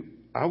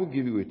 I will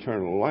give you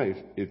eternal life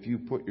if you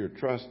put your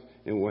trust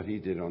in what he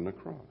did on the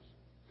cross.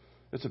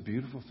 It's a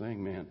beautiful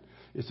thing, man.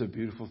 It's a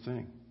beautiful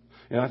thing.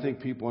 And I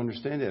think people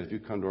understand that if you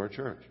come to our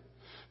church.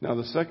 Now,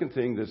 the second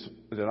thing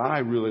that I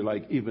really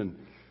like,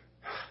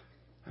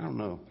 I don't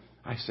know,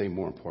 I say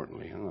more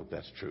importantly, I don't know if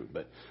that's true,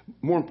 but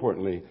more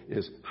importantly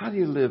is, how do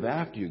you live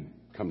after you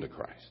come to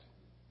Christ?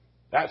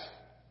 That's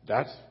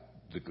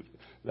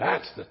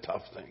the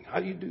tough thing. How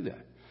do you do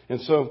that?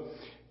 And so,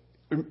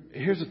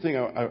 here's the thing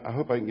I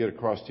hope I can get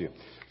across to you.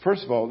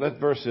 First of all, that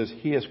verse says,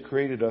 he has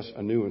created us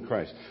anew in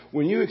Christ.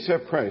 When you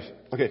accept Christ,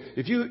 okay,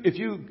 if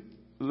you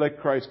let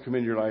Christ come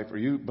into your life, or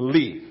you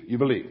believe.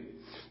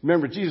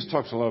 Remember, Jesus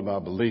talks a lot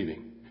about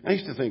believing. I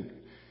used to think,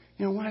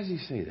 why does he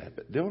say that?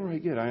 But the older I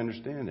get, I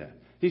understand that.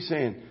 He's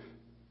saying,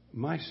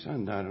 my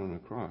son died on the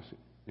cross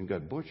and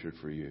got butchered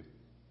for you.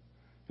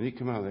 And he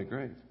came out of that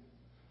grave.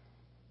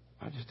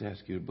 I just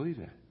ask you to believe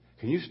that.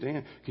 Can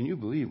you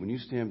believe when you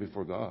stand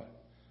before God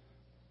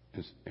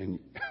and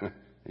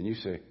you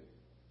say,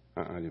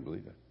 I didn't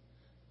believe that?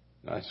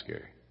 That's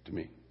scary to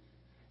me.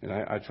 And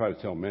I try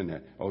to tell men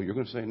that, you're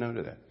going to say no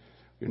to that.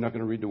 You're not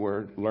going to read the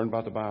Word, learn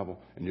about the Bible,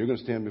 and you're going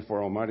to stand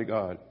before Almighty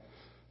God,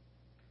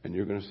 and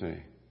you're going to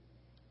say,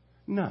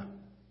 no.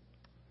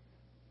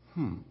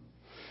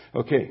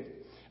 Okay.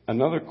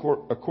 Another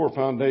core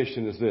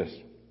foundation is this.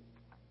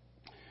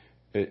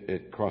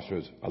 At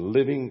Crossroads, a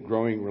living,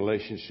 growing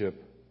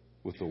relationship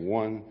with the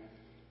one,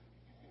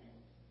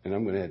 and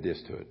I'm going to add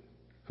this to it,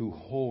 who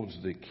holds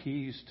the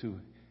keys to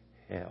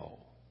hell.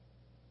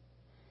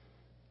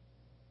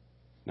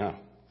 Now,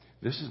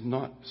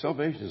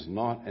 salvation is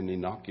not an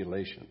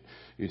inoculation.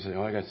 You say,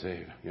 I got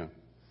saved,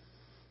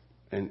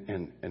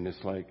 And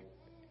it's like,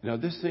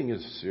 this thing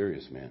is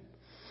serious, man.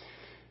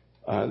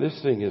 This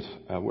thing is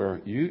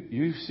where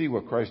you see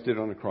what Christ did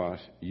on the cross.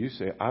 You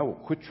say, I will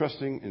quit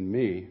trusting in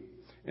me,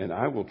 and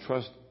I will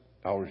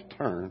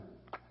return.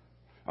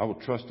 I will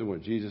trust in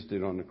what Jesus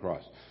did on the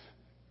cross.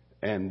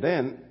 And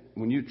then,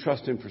 when you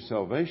trust him for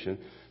salvation,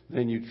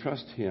 then you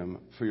trust him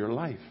for your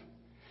life.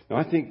 Now,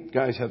 I think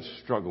guys have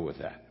struggled with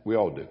that. We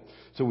all do.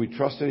 So we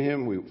trust in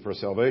him for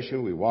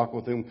salvation. We walk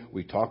with him.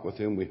 We talk with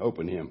him. We hope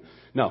in him.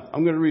 Now,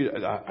 I'm going to read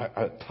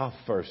a tough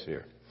verse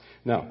here.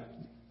 Now,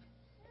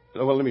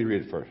 let me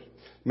read it first.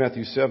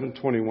 Matthew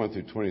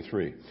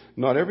 7:21-23.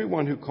 Not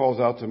everyone who calls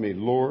out to me,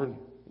 Lord,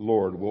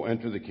 Lord, will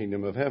enter the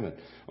kingdom of heaven.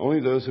 Only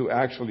those who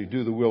actually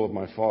do the will of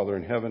my Father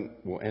in heaven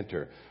will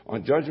enter.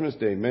 On Judgment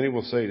Day, many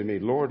will say to me,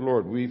 Lord,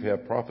 Lord, we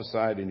have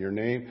prophesied in your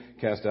name,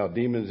 cast out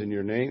demons in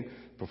your name,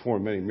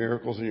 performed many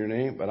miracles in your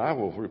name. But I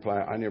will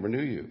reply, I never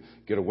knew you.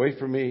 Get away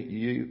from me,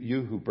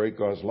 you who break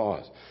God's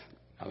laws.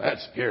 Now,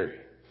 that's scary.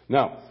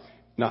 Now,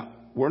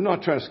 we're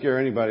not trying to scare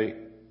anybody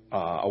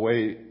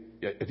away.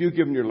 If you've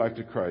given your life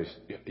to Christ,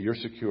 you're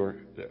secure.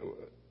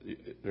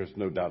 There's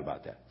no doubt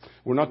about that.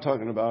 We're not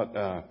talking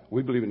about,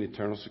 we believe in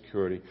eternal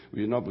security.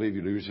 We do not believe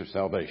you lose your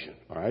salvation.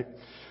 All right?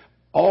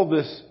 All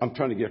this I'm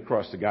trying to get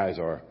across to guys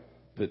are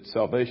that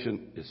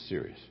salvation is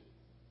serious.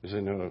 This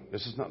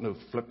is not no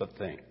flippant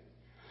thing.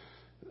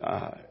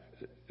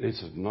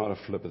 This is not a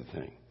flippant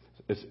thing.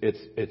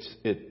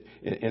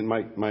 And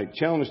my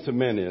challenge to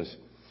men is,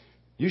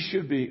 you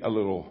should be a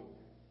little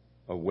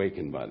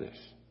awakened by this.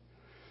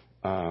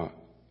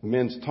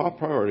 Men's top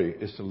priority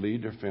is to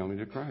lead their family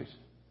to Christ.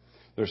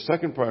 Their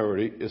second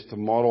priority is to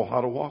model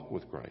how to walk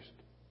with Christ.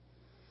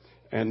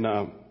 And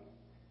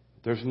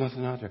there's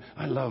nothing out there.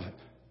 I love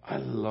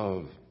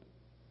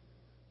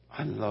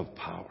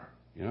power,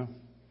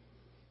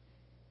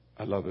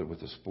 I love it with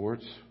the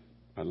sports.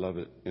 I love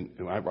it.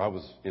 I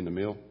was in the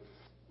mill.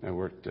 I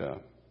worked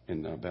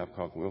in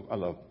Babcock Mill. I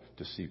love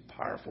to see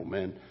powerful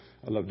men.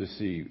 I love to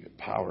see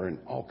power in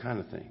all kind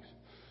of things.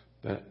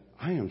 But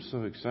I am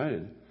so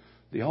excited.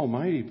 The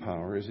almighty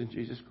power is in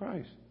Jesus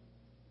Christ.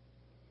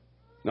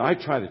 Now, I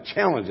try to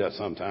challenge that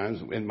sometimes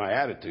in my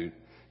attitude.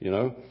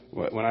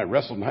 When I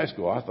wrestled in high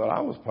school, I thought I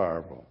was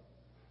powerful.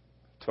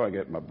 Until I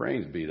get my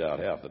brains beat out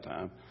half the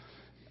time.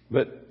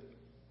 But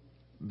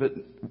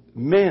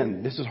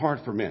men, this is hard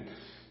for men.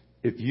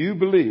 If you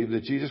believe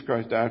that Jesus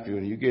Christ died for you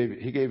and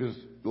He gave His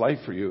life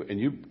for you and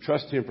you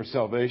trust Him for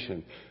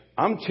salvation,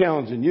 I'm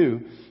challenging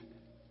you,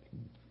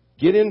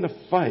 get in the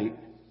fight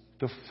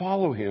to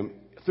follow Him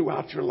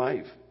throughout your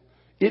life.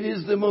 It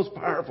is the most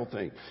powerful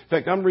thing. In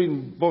fact, I'm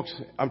reading books,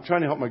 I'm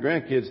trying to help my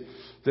grandkids,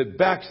 that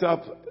backs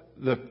up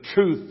the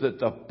truth that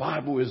the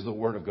Bible is the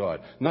Word of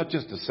God. Not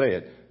just to say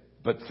it,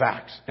 but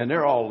facts. And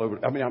they're all over.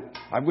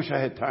 I wish I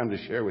had time to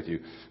share with you,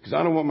 because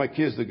I don't want my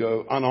kids to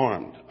go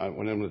unarmed.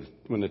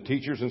 When the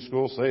teachers in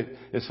school say,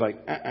 it's like,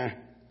 I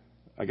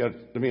got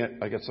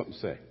something to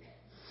say.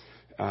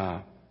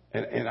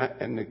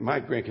 And my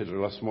grandkids are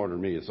a lot smarter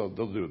than me, so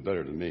they'll do it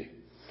better than me.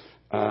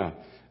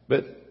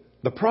 But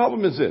the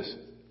problem is this.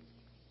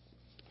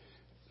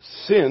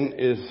 Sin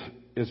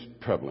is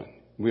prevalent.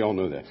 We all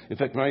know that. In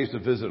fact, when I used to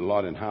visit a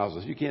lot in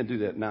houses, you can't do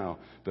that now,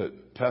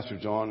 but Pastor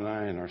John and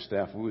I and our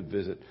staff, we would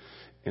visit.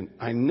 And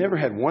I never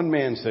had one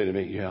man say to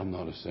me, yeah, I'm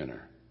not a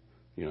sinner.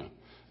 You know,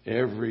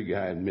 every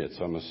guy admits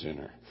I'm a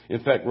sinner.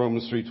 In fact,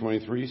 Romans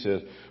 3:23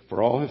 says,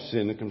 for all have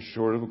sinned and come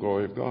short of the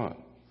glory of God.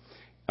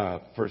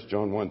 1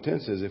 John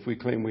 1:10 says, if we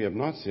claim we have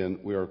not sinned,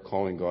 we are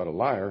calling God a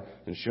liar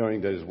and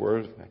showing that his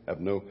words have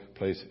no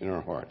place in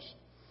our hearts.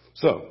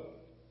 So,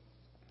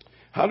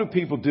 how do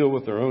people deal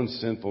with their own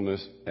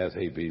sinfulness as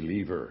a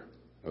believer?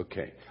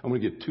 Okay, I'm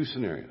going to give two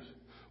scenarios.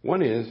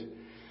 One is,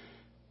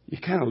 you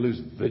kind of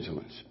lose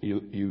vigilance.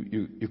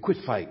 You quit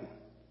fighting.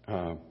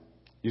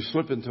 You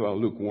slip into a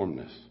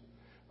lukewarmness.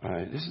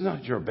 This is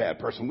not you're a bad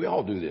person. We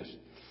all do this.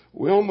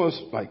 We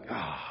almost like,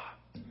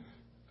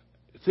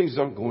 things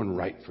aren't going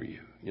right for you.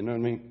 You know what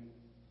I mean?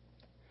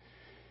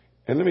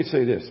 And let me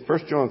say this. 1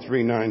 John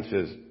 3:9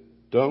 says,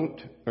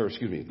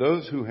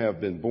 those who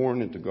have been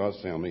born into God's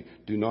family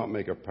do not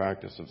make a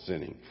practice of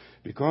sinning.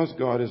 Because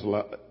God's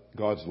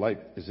light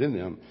is in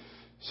them,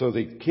 so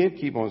they can't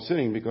keep on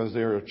sinning because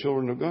they are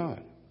children of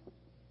God.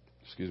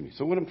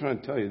 So what I'm trying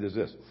to tell you is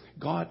this.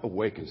 God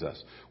awakens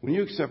us. When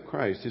you accept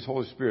Christ, his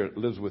Holy Spirit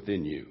lives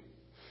within you.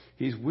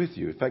 He's with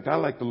you. In fact, I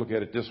like to look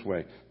at it this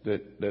way,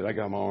 that I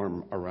got my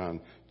arm around,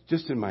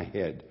 just in my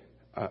head,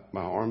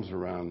 my arms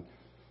around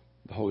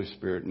the Holy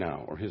Spirit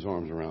now, or his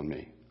arms around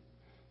me.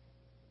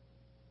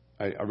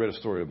 I read a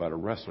story about a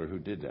wrestler who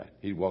did that.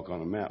 He'd walk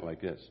on a mat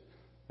like this.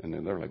 And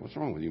then they're like, what's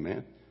wrong with you,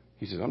 man?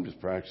 He says, I'm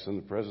just practicing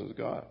the presence of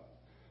God.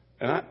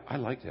 And I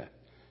like that.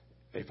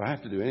 If I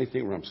have to do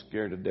anything where I'm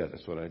scared to death,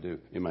 that's what I do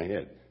in my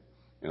head.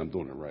 And I'm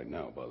doing it right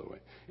now, by the way.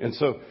 And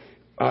so,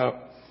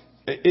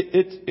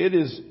 it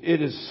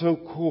is so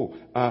cool.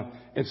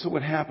 And so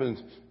what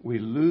happens, we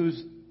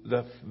lose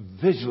the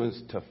vigilance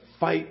to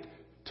fight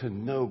to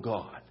know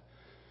God.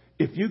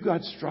 If you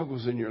got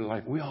struggles in your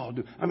life, we all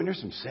do. I mean, there's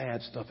some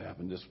sad stuff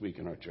happened this week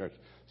in our church.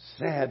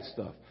 Sad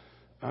stuff.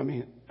 I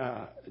mean,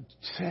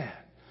 sad.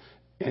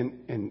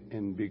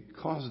 And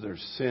because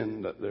there's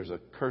sin, there's a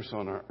curse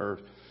on our earth,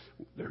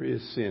 there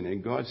is sin.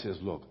 And God says,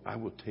 look, I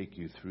will take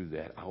you through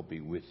that. I'll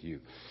be with you.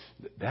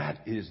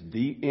 That is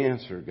the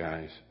answer,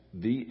 guys.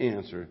 The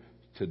answer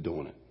to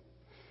doing it.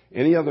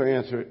 Any other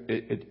answer,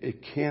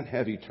 it can't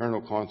have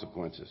eternal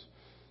consequences.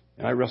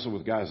 And I wrestle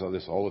with guys on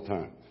this all the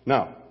time.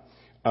 Now,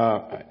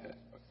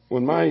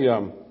 when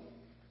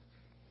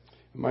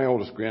my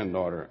oldest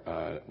granddaughter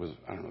was,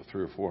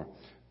 3 or 4,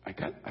 I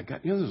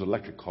got those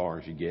electric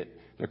cars you get.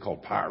 They're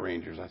called Power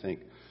Rangers, I think.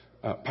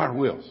 Power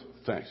Wheels.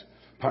 Thanks.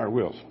 Power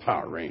Wheels.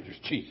 Power Rangers.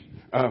 Jeez.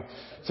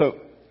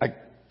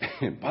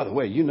 By the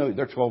way,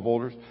 they're 12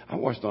 volters. I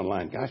watched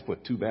online. Guys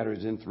put 2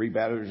 batteries in, 3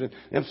 batteries in.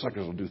 Them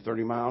suckers will do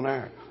 30 miles an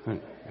hour.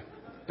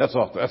 That's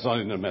not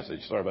even the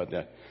message. Sorry about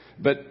that.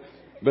 But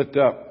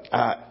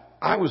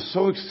I was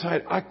so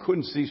excited. I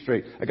couldn't see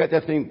straight. I got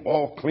that thing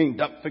all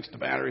cleaned up, fixed the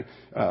battery,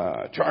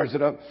 charged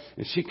it up.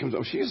 And she comes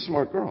up. She's a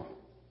smart girl.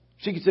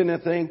 She gets in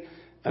that thing.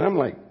 And I'm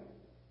like,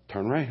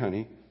 turn right,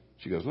 honey.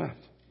 She goes left.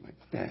 I'm like,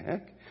 what the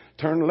heck?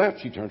 Turn left.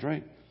 She turns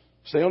right.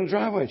 Stay on the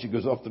driveway. She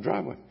goes off the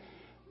driveway.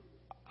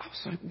 I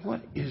was like,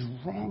 what is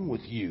wrong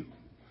with you?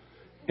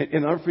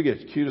 And I'll never forget,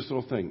 the cutest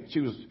little thing.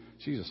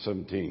 She's a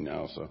 17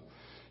 now, so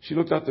she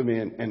looked up to me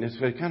and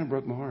it kind of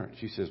broke my heart.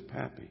 She says,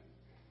 Pappy,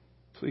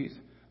 please,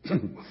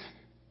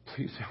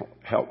 please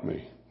help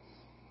me.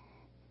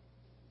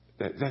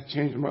 That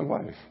changed my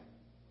life.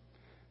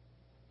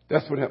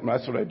 That's what happened.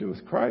 That's what I do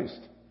with Christ.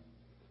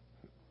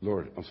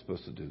 Lord, I'm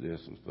supposed to do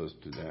this. I'm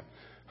supposed to do that.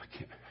 I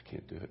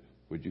can't do it.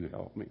 Would you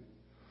help me?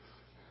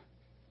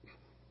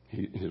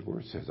 His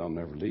word says, I'll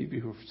never leave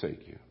you or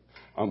forsake you.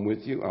 I'm with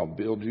you. I'll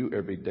build you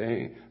every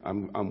day.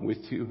 I'm with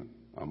you.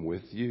 I'm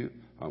with you.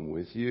 I'm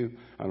with you.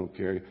 I don't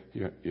care.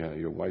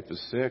 Your wife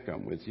is sick.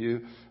 I'm with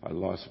you.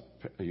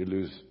 You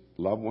lose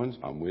loved ones.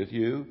 I'm with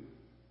you.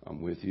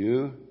 I'm with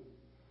you.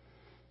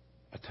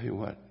 I tell you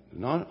what,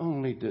 not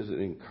only does it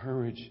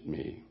encourage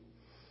me,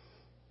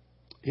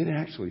 it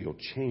actually will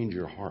change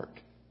your heart.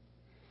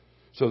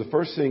 So the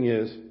first thing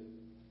is,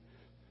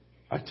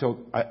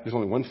 there's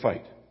only one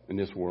fight in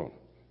this world.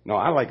 No,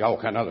 I like all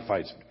kind of other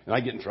fights, and I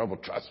get in trouble,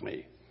 trust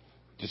me.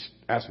 Just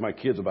ask my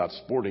kids about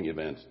sporting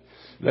events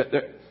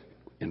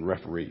and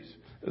referees.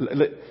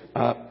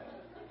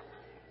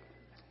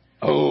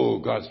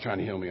 God's trying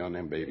to heal me on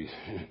them babies.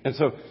 And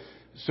so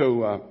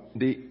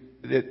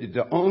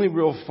the only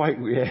real fight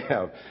we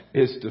have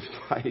is to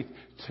fight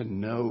to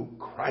know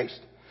Christ.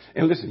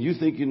 And listen, you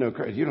think you know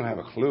Christ, you don't have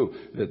a clue.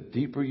 The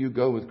deeper you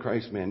go with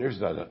Christ, man,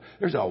 there's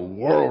a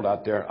world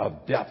out there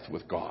of depth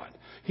with God.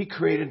 He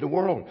created the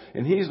world,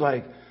 and He's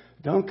like,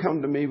 don't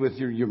come to me with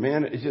your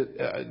humanity.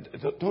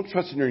 Don't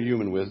trust in your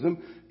human wisdom.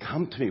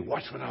 Come to me.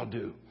 Watch what I'll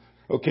do.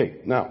 Okay,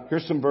 now,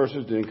 here's some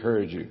verses to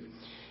encourage you.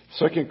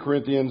 2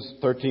 Corinthians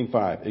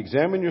 13:5.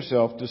 Examine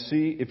yourself to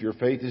see if your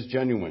faith is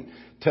genuine.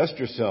 Test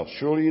yourself.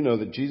 Surely you know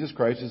that Jesus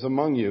Christ is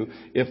among you.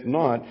 If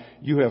not,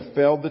 you have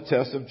failed the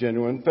test of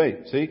genuine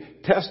faith. See?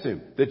 Test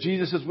Him, that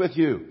Jesus is with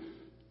you.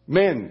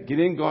 Men, get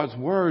in God's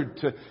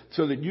Word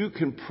so that you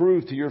can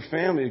prove to your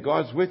family that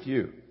God's with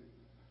you.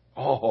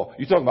 Oh,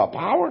 you talk about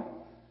power?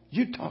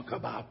 You talk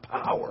about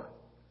power.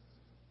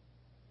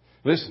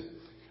 Listen,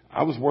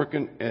 I was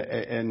working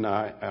in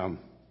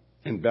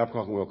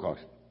Babcock and Wilcox.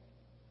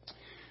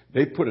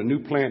 They put a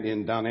new plant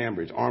in down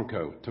Ambridge,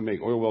 Armco, to make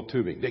oil well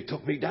tubing. They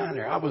took me down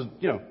there. I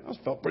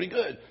felt pretty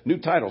good. New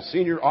title,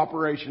 Senior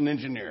Operation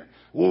Engineer.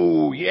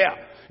 Whoa, yeah.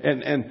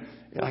 And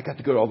I got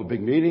to go to all the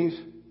big meetings.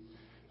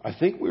 I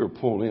think we were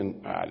pulling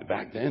in,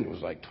 back then it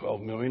was like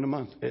 $12 million a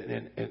month.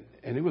 And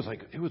it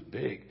was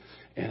big.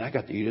 And I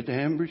got to eat at the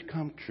Ambridge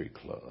Country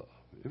Club.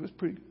 It was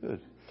pretty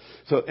good.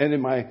 So, and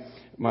then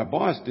my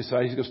boss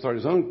decided he's going to start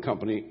his own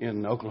company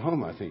in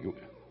Oklahoma, I think.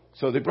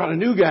 So they brought a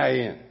new guy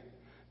in.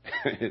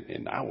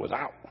 And I was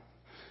out.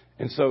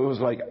 And so it was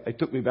like, they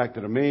took me back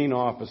to the main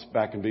office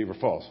back in Beaver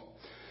Falls.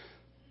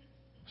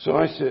 So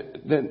I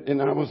said, and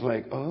I was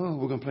like, oh,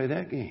 we're going to play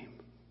that game.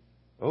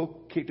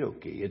 Okie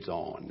dokie, it's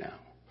on now.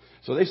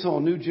 So they saw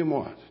a new Jim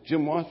Watts.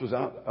 Jim Watts was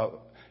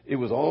out. It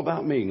was all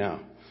about me now.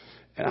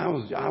 And I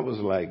was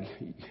like,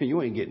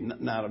 you ain't getting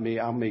nothing out of me.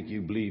 I'll make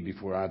you bleed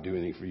before I do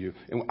anything for you.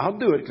 And I'll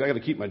do it because I got to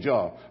keep my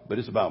job, but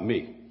it's about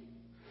me.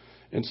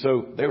 And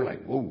so they were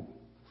like, whoa.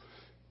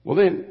 Well,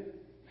 then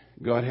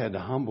God had to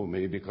humble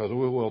me because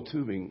oil well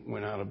tubing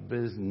went out of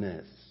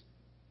business.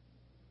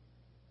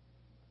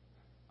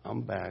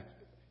 I'm back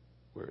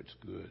where it's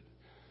good.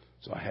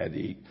 So I had to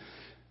eat.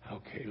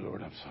 Okay,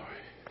 Lord, I'm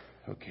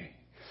sorry. Okay.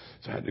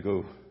 So I had to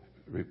go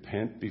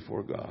repent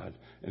before God.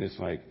 And it's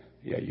like,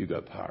 yeah, you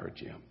got power,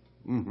 Jim.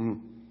 Mm-hmm.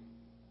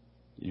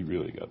 You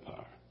really got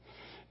power.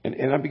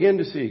 And I began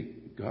to see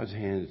God's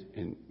hands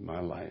in my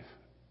life.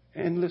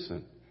 And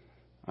listen,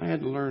 I had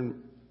to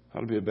learn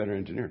how to be a better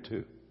engineer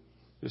too.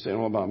 This ain't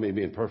all about me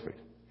being perfect.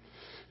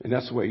 And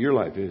that's the way your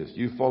life is.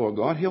 You follow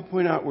God, He'll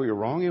point out where you're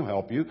wrong, He'll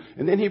help you,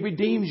 and then He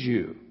redeems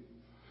you.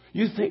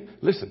 You think,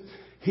 listen,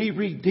 He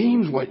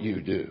redeems what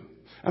you do.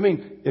 I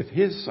mean, if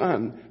His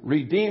Son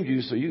redeemed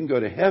you so you can go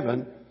to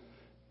heaven,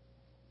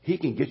 He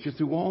can get you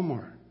through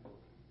Walmart.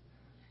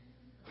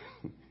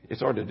 It's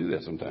hard to do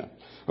that sometimes.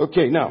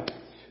 Okay, now,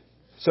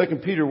 2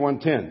 Peter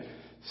 1:10.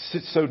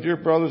 So, dear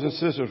brothers and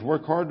sisters,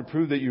 work hard to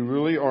prove that you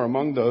really are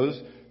among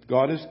those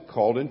God has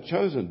called and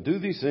chosen. Do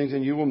these things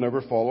and you will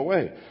never fall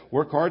away.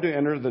 Work hard to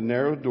enter the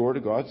narrow door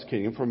to God's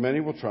kingdom, for many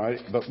will try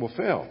but will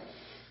fail.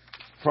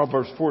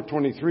 Proverbs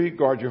 4:23,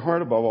 guard your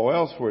heart above all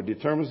else, for it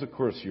determines the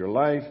course of your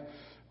life.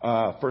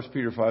 1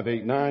 Peter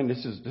 5:8-9,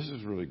 this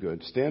is really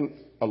good. Stand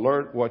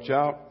alert, watch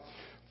out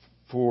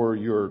for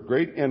your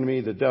great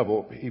enemy, the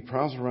devil. He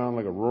prowls around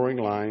like a roaring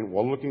lion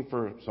while looking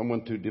for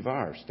someone to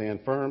devour.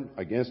 Stand firm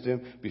against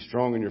him. Be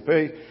strong in your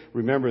faith.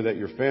 Remember that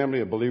your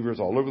family of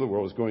believers all over the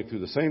world is going through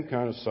the same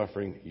kind of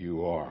suffering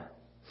you are.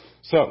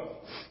 So,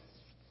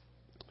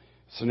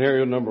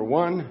 scenario number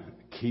 1,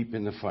 keep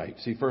in the fight.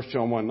 See, 1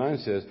 John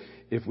 1:9 says,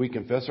 if we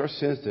confess our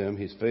sins to Him,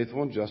 He's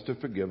faithful and just to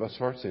forgive us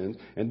our sins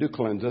and to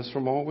cleanse us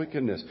from all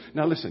wickedness.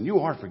 Now listen,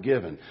 you are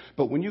forgiven.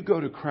 But when you go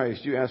to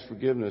Christ, you ask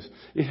forgiveness,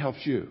 it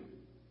helps you.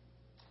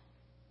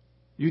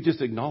 You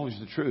just acknowledge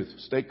the truth.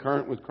 Stay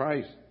current with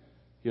Christ.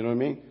 You know what I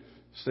mean?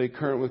 Stay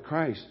current with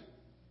Christ.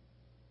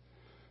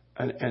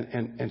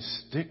 And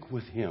stick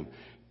with Him.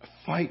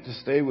 Fight to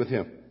stay with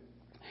Him.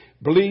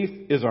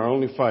 Belief is our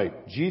only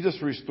fight. Jesus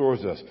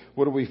restores us.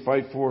 What do we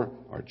fight for?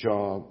 Our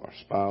job, our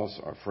spouse,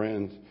 our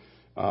friends,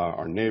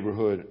 our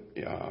neighborhood.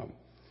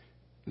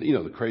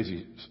 The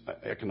crazy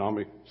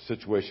economic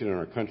situation in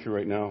our country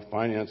right now,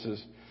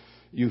 finances.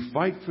 You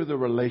fight for the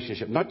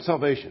relationship, not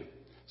salvation.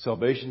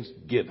 Salvation's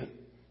given.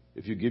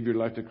 If you give your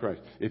life to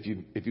Christ, if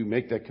you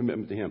make that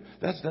commitment to Him,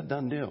 that's the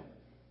done deal.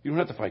 You don't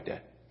have to fight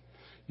that.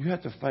 You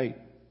have to fight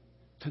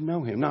to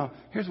know Him. Now,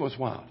 here's what's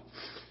wild.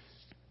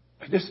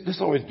 This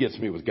always gets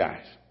me with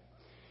guys.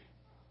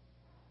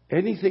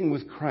 Anything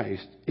with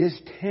Christ is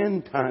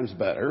 10 times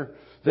better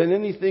than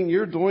anything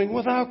you're doing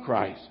without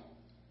Christ.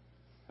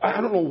 I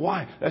don't know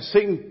why. That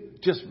Satan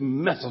just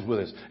messes with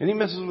us. And he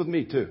messes with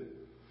me too.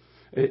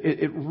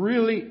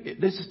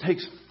 This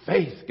takes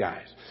faith,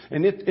 guys.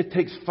 And it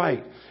takes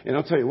fight. And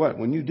I'll tell you what,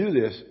 when you do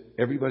this,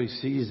 everybody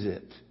sees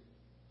it.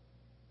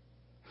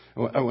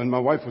 When my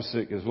wife was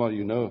sick, as a lot of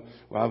you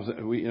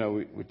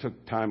know, we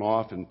took time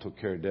off and took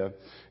care of Deb.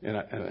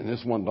 And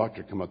this one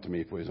doctor come up to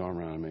me, put his arm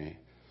around me.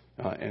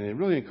 And it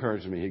really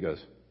encouraged me. He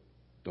goes,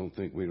 don't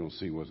think we don't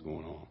see what's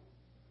going on.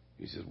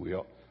 He says, we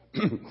all,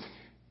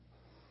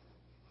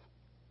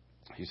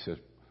 he said,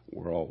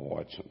 we're all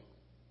watching.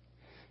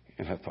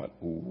 And I thought,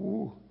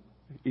 ooh,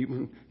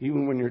 even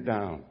when you're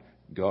down,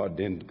 God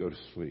didn't go to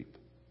sleep.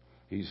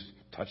 He's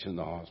touching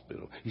the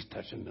hospital. He's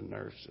touching the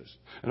nurses.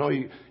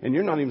 And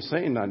you're not even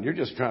saying nothing. You're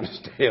just trying to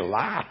stay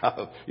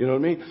alive. You know what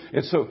I mean?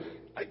 And so,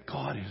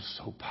 God is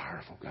so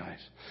powerful, guys.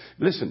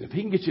 Listen, if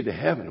He can get you to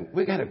heaven,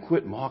 we got to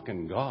quit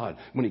mocking God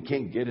when He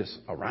can't get us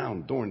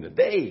around during the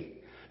day.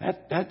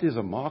 That is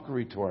a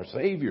mockery to our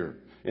Savior.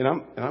 And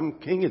I'm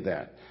king of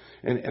that.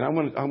 And I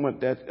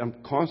want that. I'm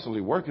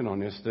constantly working on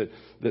this,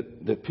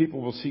 that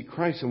people will see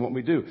Christ in what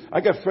we do.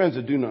 I got friends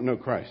that do not know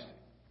Christ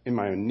in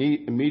my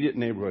immediate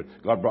neighborhood.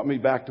 God brought me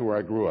back to where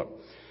I grew up.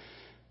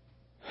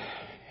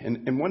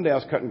 And one day I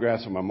was cutting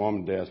grass at my mom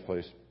and dad's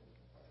place.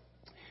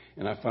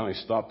 And I finally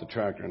stopped the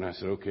tractor and I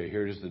said, okay,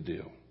 here's the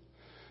deal.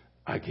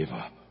 I give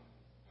up.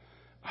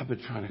 I've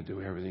been trying to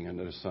do everything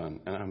under the sun,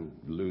 and I'm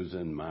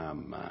losing my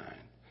mind.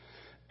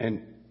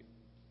 And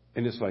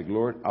it's like,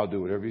 Lord, I'll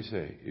do whatever you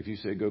say. If you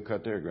say go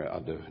cut their grass,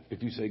 I'll do it.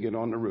 If you say get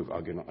on the roof,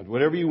 I'll get on.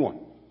 Whatever you want.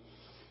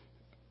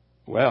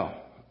 Well,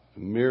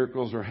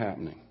 miracles are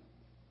happening.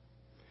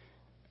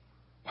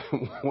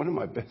 One of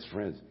my best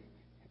friends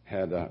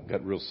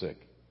got real sick,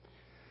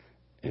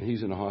 and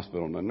he's in the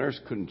hospital. And the nurse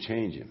couldn't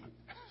change him.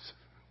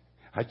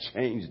 I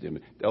changed him.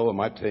 Oh, am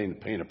I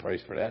paying a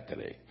price for that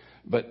today?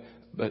 But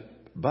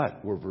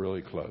we're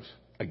really close.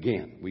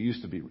 Again, we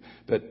used to be.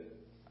 But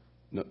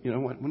no, you know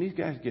what? When these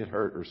guys get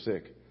hurt or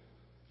sick,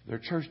 their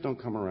church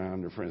don't come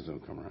around. Their friends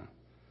don't come around.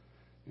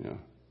 You know,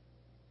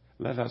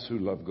 let us who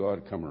love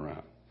God come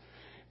around.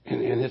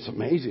 And it's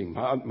amazing.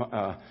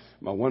 My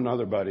one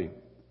other buddy,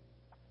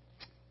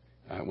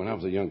 when I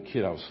was a young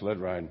kid, I was sled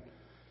riding,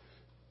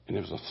 and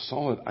there was a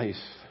solid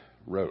ice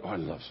road. Oh, I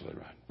love sled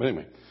riding. But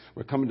anyway,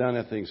 we're coming down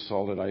that thing,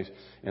 solid ice,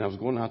 and I was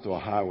going out to a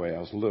highway. I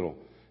was little.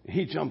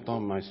 He jumped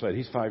on my sled.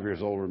 He's 5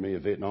 years older than me, a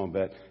Vietnam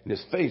vet, and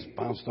his face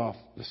bounced off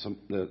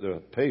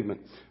the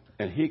pavement,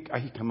 and he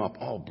come up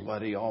all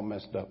bloody, all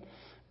messed up.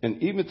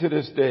 And even to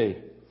this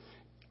day,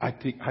 I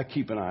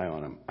keep an eye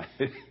on him.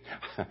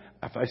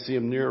 If I see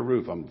him near a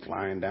roof, I'm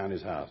flying down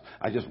his house.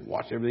 I just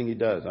watch everything he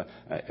does.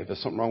 If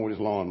there's something wrong with his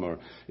lawnmower,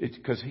 it's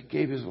because he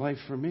gave his life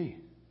for me.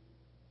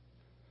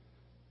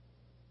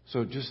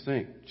 So just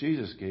think,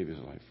 Jesus gave his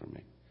life for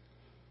me.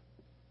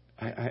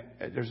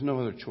 There's no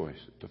other choice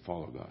to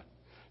follow God.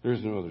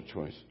 There's no other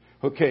choice.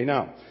 Okay,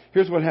 now,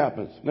 here's what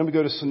happens. Let me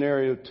go to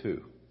scenario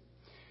 2.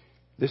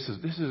 This is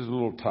a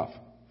little tough.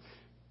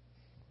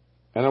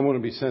 And I want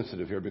to be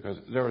sensitive here because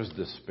there is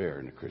despair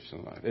in the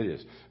Christian life. It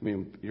is. I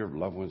mean, your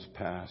loved ones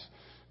pass.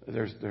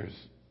 There's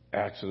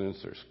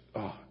accidents.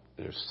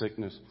 There's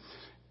sickness.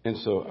 And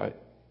so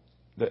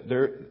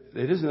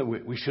it isn't that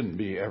we shouldn't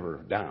be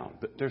ever down.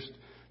 But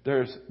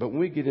but when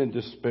we get in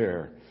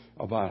despair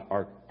about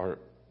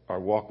our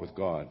walk with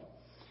God,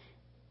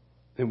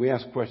 then we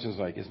ask questions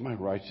like, is my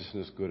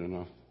righteousness good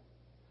enough?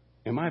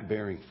 Am I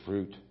bearing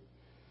fruit?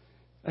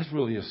 That's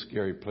really a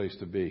scary place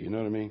to be. You know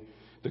what I mean?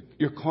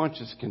 Your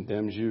conscience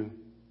condemns you,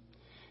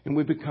 and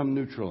we become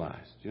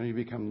neutralized. You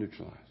become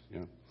neutralized.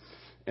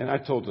 And I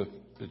told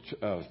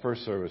the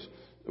first service,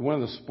 one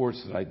of the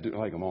sports that I do, I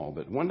like them all,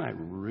 but one I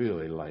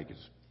really like is,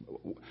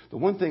 the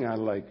one thing I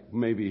like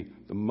maybe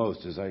the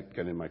most as I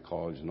got in my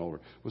college and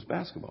over was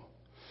basketball.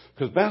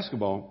 Because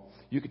basketball,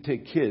 you can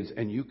take kids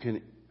and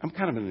I'm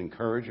kind of an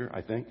encourager,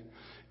 I think,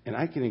 and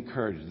I can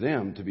encourage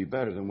them to be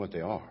better than what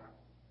they are.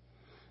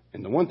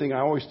 And the one thing I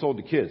always told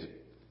the kids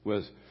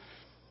was,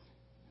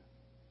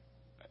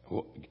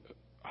 well,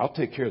 I'll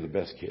take care of the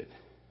best kid.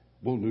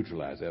 We'll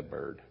neutralize that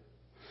bird.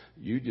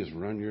 You just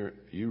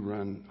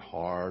run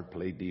hard,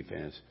 play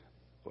defense.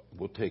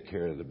 We'll take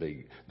care of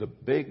the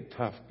big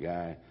tough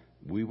guy.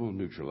 We will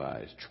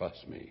neutralize.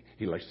 Trust me.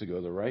 He likes to go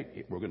to the right.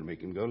 We're going to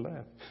make him go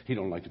left. He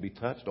don't like to be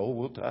touched. Oh,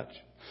 we'll touch.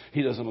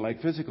 He doesn't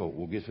like physical.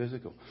 We'll get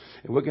physical.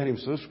 And we'll get him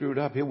so screwed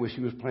up, he'll wish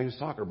he was playing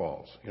soccer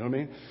balls. You know what I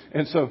mean?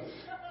 And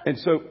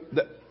so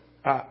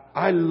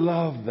I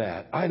love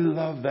that. I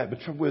love that. But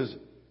the trouble is,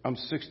 I'm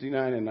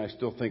 69 and I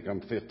still think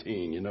I'm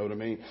 15. You know what I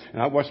mean?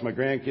 And I watch my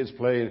grandkids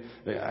play.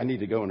 And I need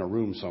to go in a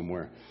room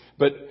somewhere.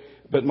 But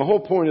my whole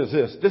point is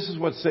this. This is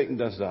what Satan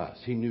does to us.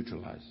 He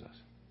neutralizes us.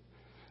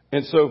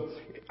 And so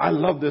I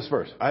love this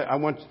verse. I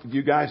want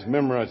you guys to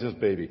memorize this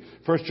baby.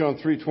 1 John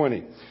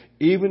 3:20.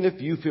 Even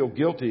if you feel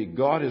guilty,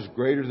 God is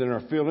greater than our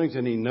feelings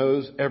and He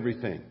knows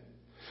everything.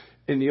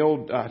 In the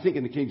old, I think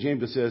in the King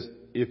James it says,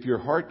 if your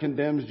heart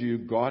condemns you,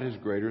 God is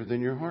greater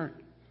than your heart.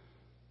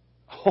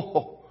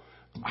 Oh,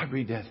 I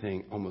read that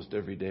thing almost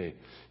every day.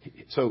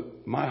 So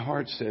my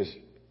heart says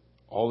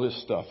all this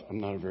stuff.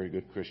 I'm not a very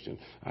good Christian.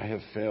 I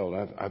have failed.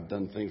 I've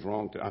done things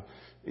wrong.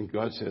 And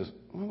God says,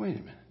 well, wait a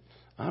minute.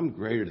 I'm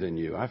greater than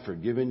you. I've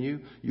forgiven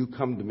you. You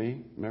come to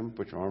me. Remember,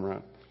 put your arm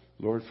around.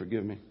 Lord,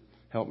 forgive me.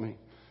 Help me.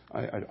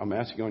 I'm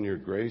asking on your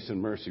grace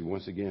and mercy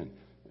once again.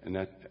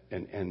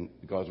 And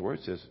God's word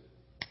says,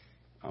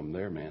 I'm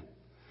there, man.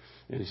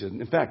 And He says,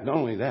 in fact, not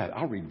only that,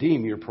 I'll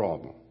redeem your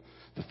problem.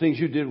 The things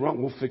you did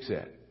wrong, we'll fix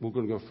that. We're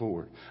going to go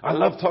forward. I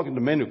love talking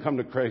to men who come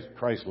to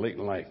Christ late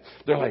in life.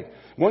 They're like,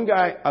 one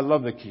guy, I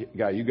love the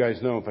guy. You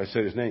guys know if I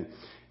say his name.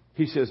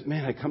 He says,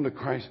 man, I come to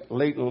Christ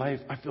late in life.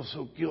 I feel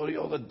so guilty,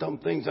 all the dumb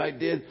things I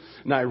did.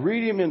 And I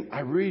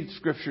read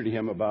scripture to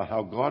him about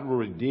how God will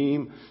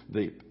redeem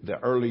the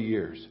early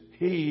years.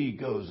 He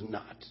goes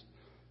nuts.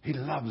 He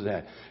loves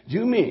that. Do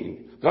you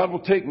mean God will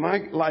take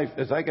my life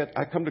as I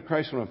come to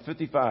Christ when I'm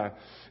 55,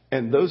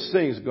 and those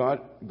things God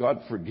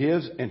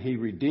forgives and He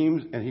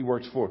redeems and He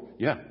works for?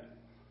 Yeah.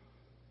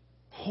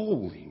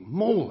 Holy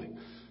moly.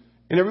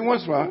 And every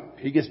once in a while,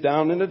 he gets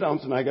down in the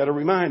dumps and I got to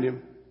remind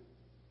him.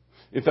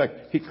 In fact,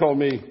 he called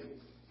me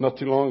not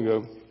too long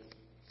ago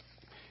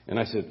and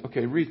I said,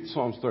 okay, read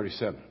Psalms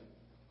 37.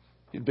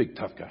 He's a big,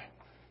 tough guy.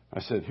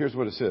 I said, here's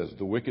what it says.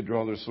 The wicked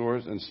draw their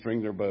swords and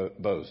string their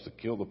bows to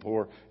kill the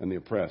poor and the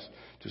oppressed,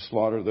 to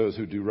slaughter those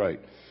who do right.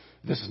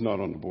 This is not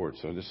on the board,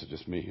 so this is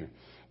just me here.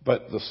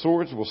 But the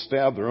swords will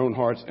stab their own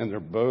hearts, and their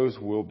bows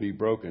will be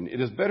broken. It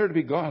is better to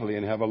be godly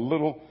and have a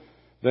little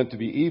than to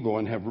be evil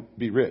and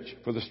be rich.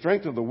 For the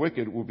strength of the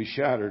wicked will be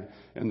shattered,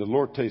 and the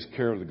Lord takes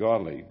care of the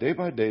godly. Day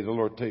by day the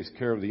Lord takes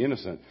care of the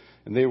innocent,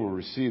 and they will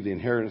receive the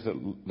inheritance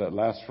that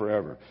lasts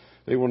forever.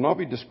 They will not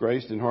be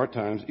disgraced in hard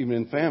times, even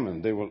in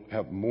famine. They will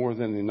have more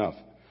than enough.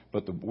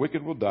 But the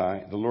wicked will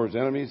die. The Lord's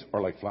enemies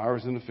are like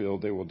flowers in the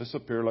field. They will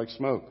disappear like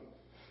smoke.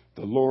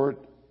 The Lord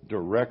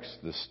directs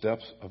the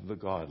steps of the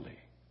godly.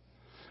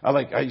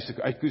 I used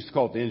to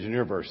call it the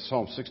engineer verse,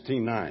 Psalm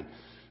 16:9.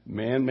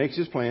 Man makes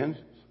his plans,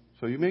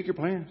 so you make your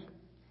plans.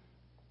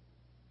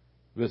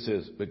 This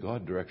says, but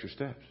God directs your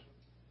steps.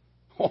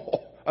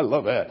 Oh, I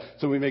love that.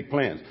 So we make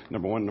plans.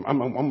 Number one, I'm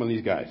one of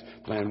these guys.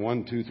 Plan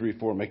 1, 2, 3,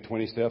 4, make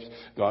 20 steps.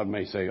 God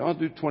may say, I'll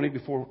do 20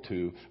 before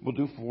 2. We'll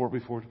do 4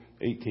 before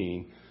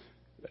 18.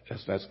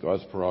 That's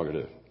God's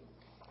prerogative.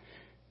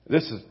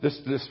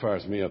 This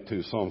fires me up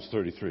too. Psalms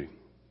 33.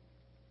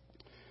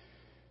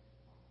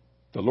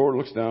 The Lord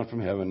looks down from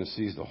heaven and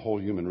sees the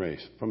whole human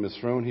race. From his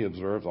throne he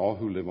observes all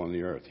who live on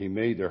the earth. He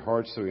made their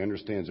hearts so he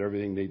understands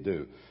everything they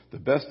do. The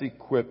best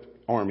equipped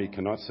army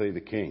cannot save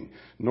the king,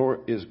 nor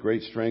is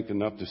great strength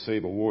enough to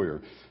save a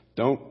warrior.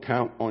 Don't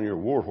count on your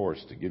war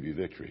horse to give you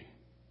victory.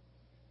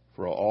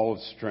 For all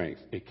its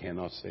strength, it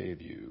cannot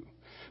save you.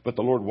 But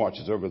the Lord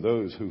watches over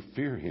those who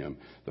fear him,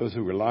 those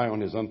who rely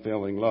on his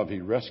unfailing love. He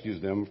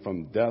rescues them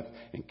from death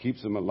and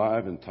keeps them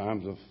alive in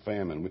times of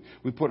famine.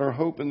 We put our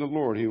hope in the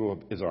Lord. He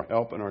is our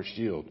help and our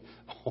shield.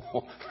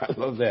 Oh, I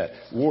love that.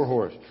 War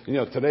horse. You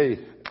know, today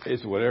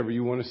it's whatever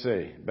you want to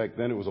say. Back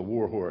then it was a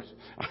war horse.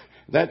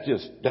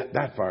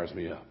 That fires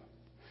me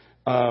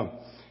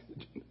up.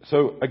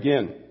 So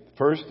again,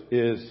 first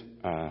is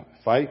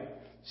fight.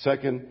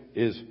 Second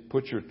is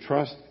put your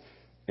trust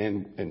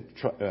and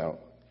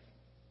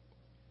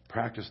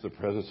practice the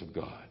presence of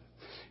God.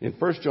 In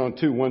 1 John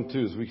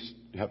 2:1-2, as we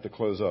have to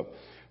close up,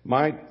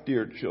 my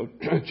dear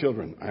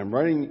children, I am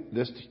writing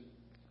this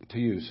to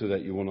you so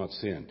that you will not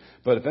sin.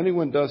 But if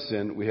anyone does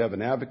sin, we have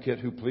an advocate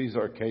who pleads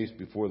our case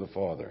before the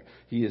Father.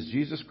 He is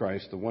Jesus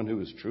Christ, the one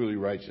who is truly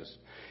righteous.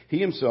 He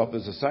himself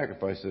is a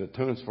sacrifice that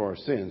atones for our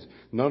sins,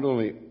 not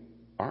only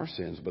our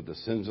sins, but the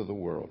sins of the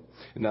world.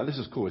 And now this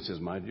is cool. It says,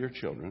 my dear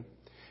children.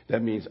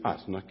 That means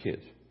us, not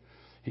kids.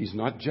 He's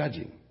not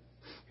judging.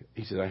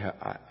 He said,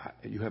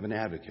 you have an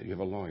advocate. You have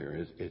a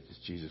lawyer. It's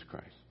Jesus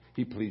Christ.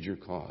 He pleads your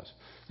cause.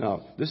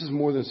 Now, this is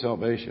more than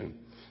salvation.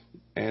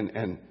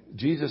 And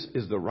Jesus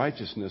is the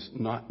righteousness,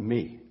 not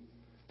me.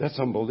 That's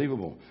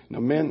unbelievable. Now,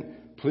 men,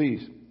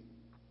 please,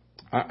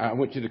 I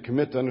want you to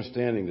commit to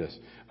understanding this.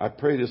 I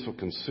pray this will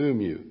consume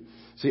you.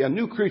 See, a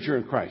new creature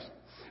in Christ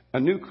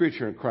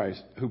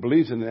who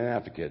believes in an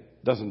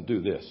advocate doesn't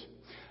do this.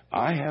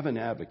 I have an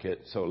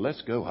advocate, so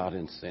let's go out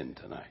and sin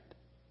tonight.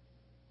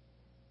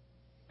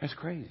 That's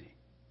crazy.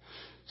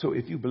 So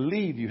if you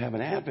believe you have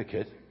an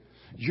advocate,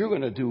 you're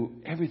going to do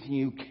everything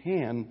you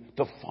can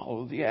to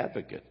follow the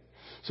advocate.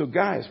 So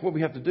guys, what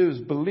we have to do is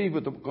believe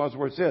what God's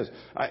Word says.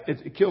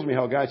 It kills me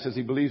how a guy says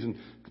he believes in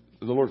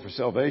the Lord for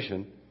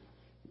salvation,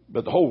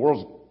 but the whole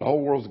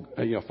world's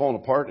falling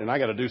apart, and I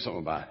got to do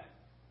something about it.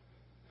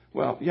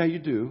 Well, yeah, you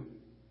do,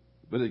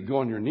 but you go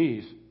on your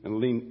knees and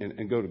lean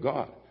and go to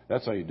God.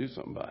 That's how you do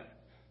something about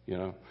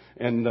it,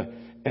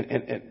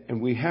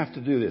 And we have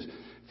to do this.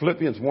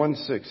 Philippians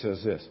 1:6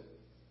 says this.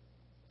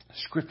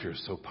 Scripture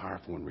is so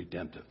powerful and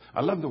redemptive.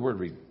 I love the word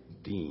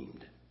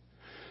redeemed.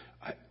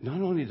 Not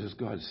only does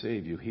God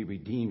save you, he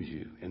redeems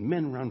you. And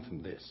men run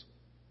from this.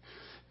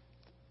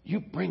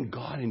 You bring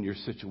God in your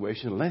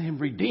situation. Let him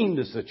redeem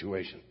the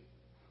situation.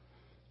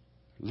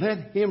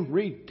 Let him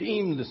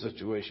redeem the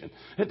situation.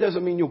 It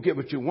doesn't mean you'll get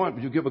what you want,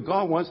 but you'll get what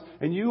God wants,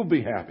 and you'll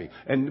be happy.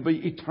 And there'll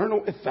be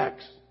eternal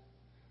effects.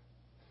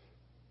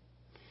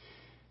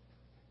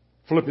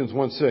 Philippians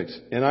 1:6,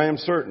 and I am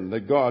certain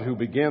that God, who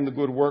began the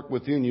good work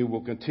within you,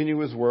 will continue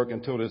his work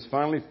until it is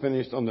finally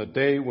finished on the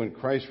day when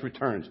Christ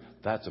returns.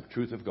 That's the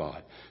truth of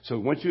God. So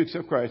once you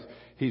accept Christ,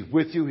 he's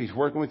with you, he's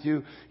working with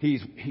you,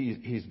 he's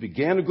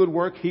began a good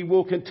work, he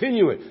will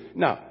continue it.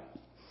 Now,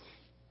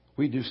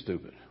 we do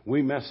stupid.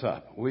 We mess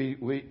up. We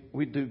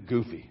do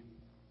goofy.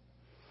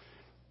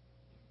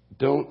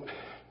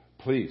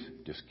 Please,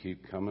 just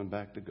keep coming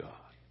back to God.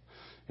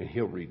 And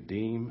he'll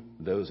redeem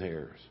those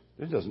errors.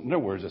 There's no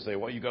words that say,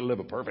 well, you've got to live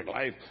a perfect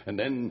life, and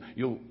then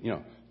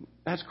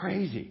that's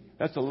crazy.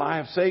 That's a lie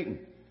of Satan.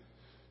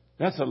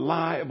 That's a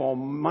lie of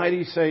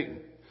almighty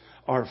Satan.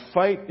 Our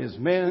fight as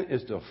men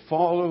is to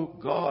follow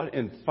God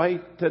and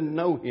fight to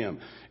know him.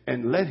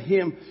 And let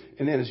him,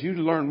 and then as you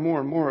learn more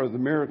and more of the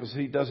miracles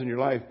he does in your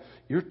life,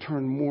 you're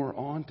turned more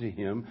on to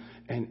him,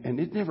 and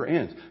it never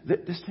ends.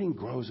 This thing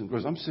grows and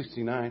grows. I'm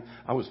 69.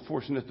 I was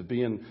fortunate to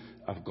be in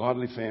a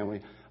godly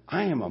family.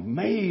 I am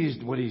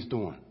amazed what he's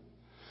doing.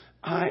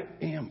 I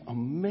am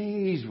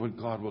amazed what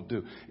God will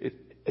do.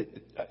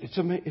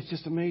 It's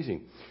just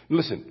amazing.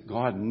 Listen,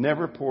 God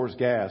never pours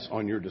gas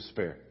on your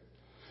despair.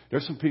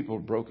 There's some people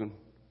broken,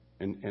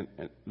 and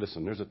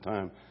listen, there's a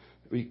time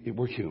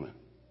we're human,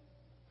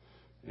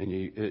 and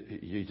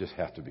you just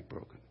have to be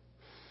broken.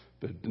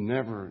 But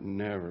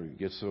never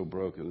get so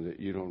broken that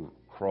you don't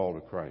crawl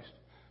to Christ.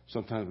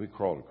 Sometimes we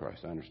crawl to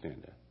Christ. I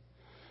understand that.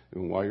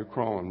 And while you're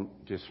crawling,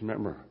 just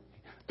remember,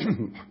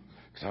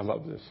 because I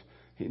love this,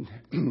 he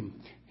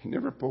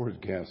never pours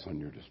gas on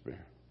your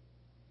despair.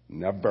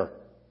 Never.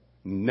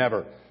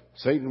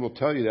 Satan will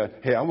tell you that.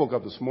 Hey, I woke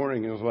up this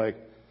morning and it was like,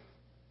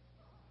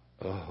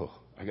 oh,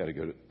 I got to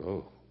go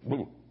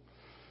to,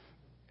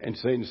 And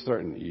Satan's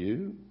starting,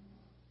 you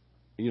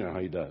know how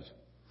he does.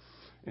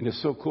 And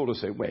it's so cool to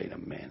say, wait a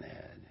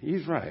minute,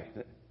 he's right.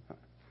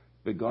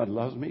 But God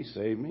loves me,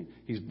 saved me.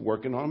 He's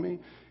working on me.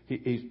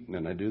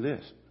 And I do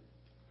this.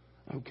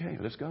 Okay,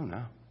 let's go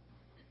now.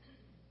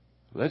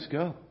 Let's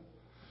go.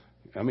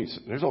 I mean,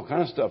 there's all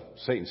kind of stuff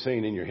Satan's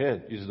saying in your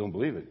head. You just don't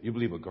believe it. You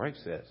believe what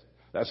Christ says.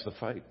 That's the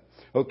fight.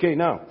 Okay,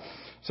 now,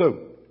 so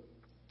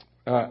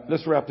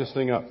let's wrap this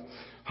thing up.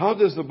 How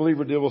does the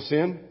believer deal with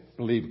sin?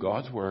 Believe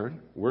God's word.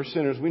 We're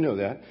sinners. We know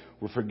that.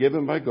 We're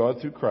forgiven by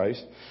God through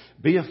Christ.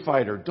 Be a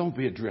fighter. Don't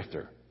be a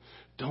drifter.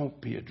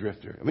 Don't be a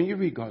drifter. I mean, you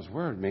read God's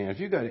word, man. If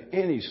you got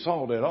any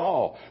salt at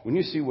all, when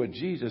you see what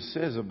Jesus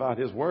says about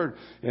his word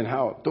and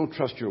how don't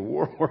trust your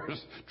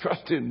warlords,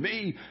 trust in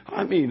me.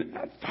 I mean,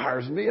 that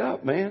fires me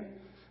up, man.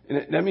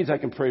 And that means I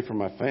can pray for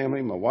my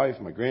family, my wife,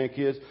 my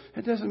grandkids.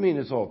 It doesn't mean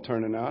it's all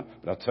turning out.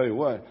 But I'll tell you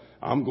what,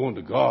 I'm going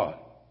to God.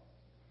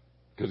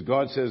 Because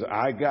God says,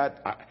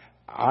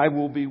 I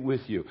will be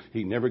with you.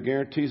 He never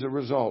guarantees a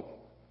result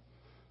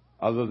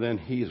other than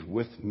he is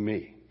with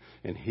me.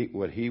 And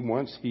what he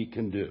wants, he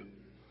can do.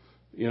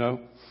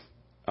 Even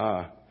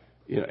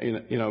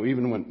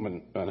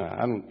when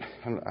I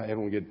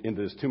don't get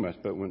into this too much,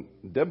 but when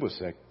Deb was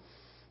sick,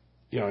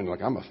 and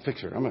like I'm a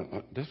fixer.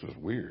 This was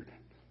weird.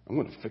 I'm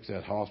going to fix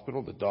that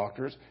hospital, the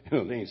doctors. They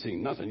ain't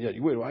seen nothing yet.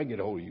 Wait till I get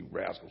a hold of you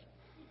rascals.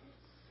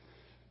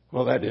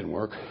 Well, that didn't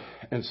work.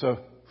 And so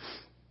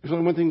there's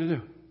only one thing to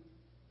do.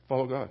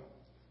 Follow God.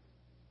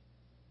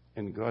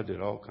 And God did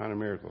all kind of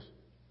miracles.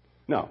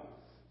 Now,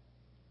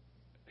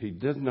 he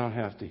does not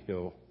have to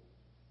heal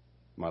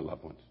my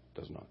loved ones.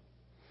 Does not.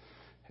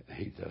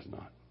 He does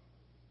not.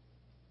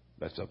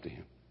 That's up to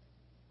him.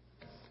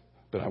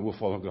 But I will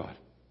follow God.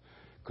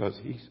 Because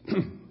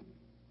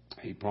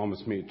he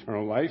promised me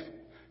eternal life.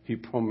 He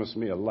promised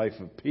me a life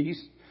of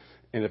peace.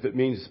 And if it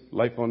means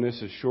life on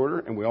this is shorter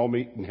and we all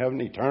meet in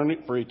heaven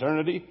for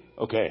eternity,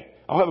 okay.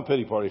 I'll have a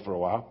pity party for a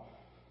while.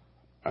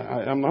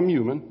 I'm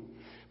human.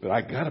 But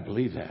I got to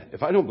believe that.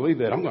 If I don't believe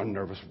that, I'm going to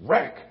nervous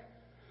wreck.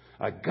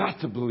 I got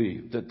to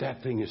believe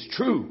that thing is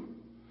true.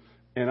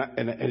 And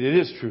it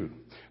is true.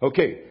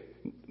 Okay.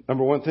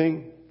 Number one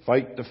thing,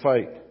 fight the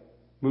fight.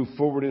 Move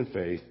forward in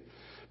faith.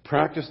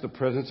 Practice the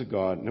presence of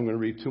God. And I'm going to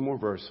read two more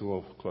verses and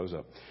we'll close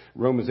up.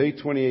 Romans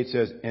 8:28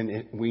 says,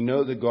 and we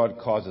know that God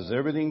causes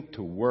everything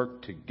to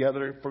work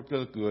together for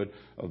the good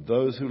of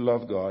those who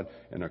love God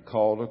and are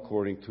called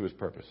according to his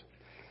purpose.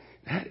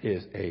 That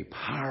is a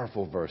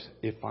powerful verse.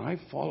 If I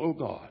follow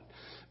God,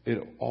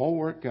 it'll all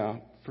work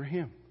out for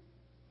him.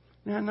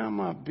 Now, it might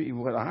not be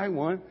what I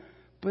want,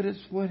 but it's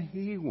what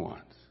he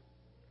wants.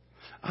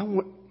 I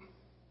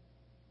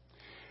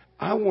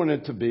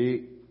wanted to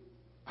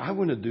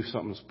do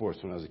something in sports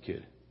when I was a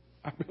kid.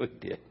 I really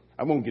did.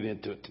 I won't get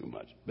into it too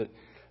much, but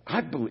I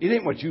believe it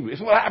ain't what you believe.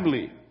 It's what I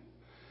believe.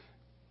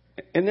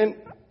 And then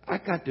I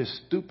got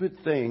this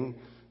stupid thing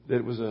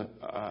that was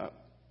a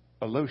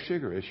low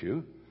sugar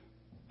issue.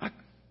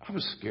 I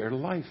was scared of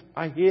life.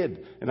 I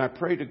hid and I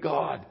prayed to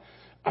God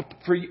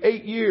for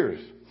 8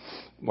 years.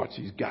 Watch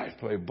these guys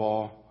play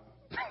ball.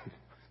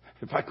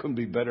 If I couldn't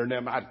be better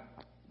than them,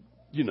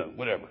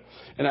 whatever.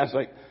 And I was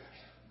like,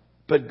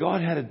 but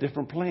God had a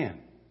different plan.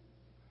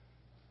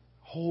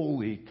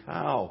 Holy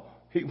cow.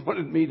 He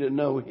wanted me to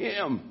know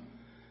him.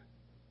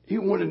 He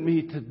wanted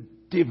me to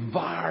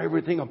devour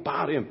everything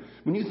about him.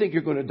 When you think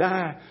you're going to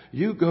die,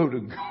 you go to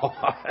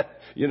God.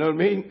 You know what I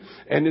mean?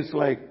 And it's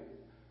like,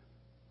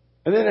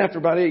 and then after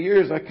about 8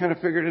 years, I kind of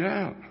figured it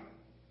out.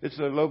 It's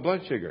a low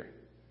blood sugar.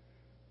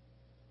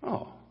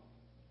 Oh,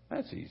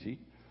 that's easy.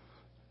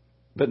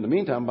 But in the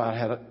meantime,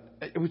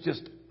 it was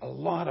just a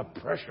lot of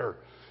pressure.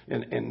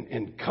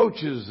 And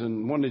coaches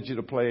and wanted you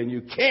to play, and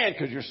you can't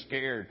because you're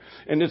scared.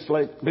 And it's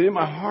like, but in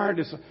my heart,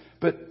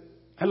 but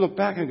I look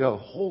back and go,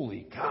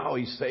 holy cow,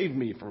 he saved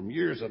me from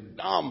years of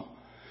dumb.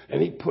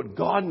 And he put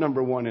God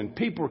number one, and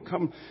people are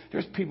coming.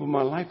 There's people in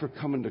my life are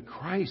coming to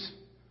Christ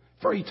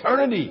for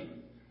eternity.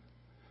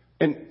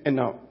 And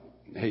now,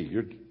 hey,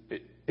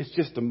 it's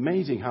just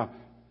amazing how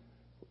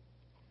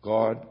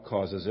God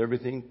causes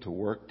everything to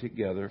work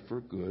together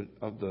for good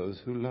of those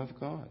who love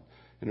God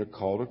and are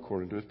called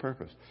according to his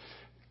purpose.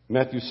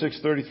 Matthew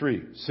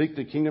 6:33, seek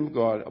the kingdom of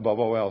God above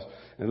all else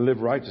and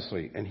live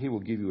righteously, and he will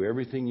give you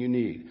everything you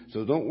need.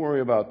 So don't worry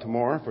about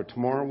tomorrow, for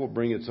tomorrow will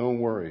bring its own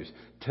worries.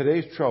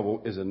 Today's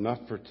trouble is enough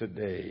for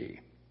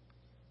today.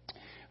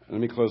 Let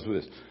me close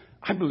with this.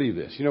 I believe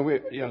this.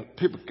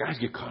 Guys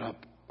get caught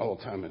up all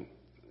the time in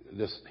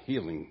this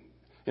healing.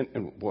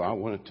 And boy, I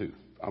want it too.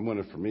 I want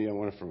it for me. I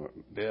want it for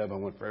Deb. I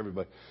want it for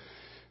everybody.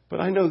 But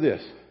I know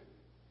this.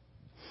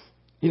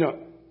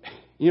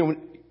 When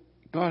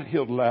God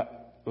healed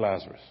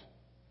Lazarus,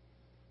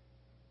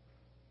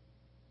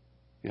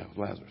 Yeah, it was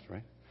Lazarus,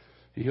 right?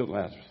 He healed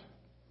Lazarus.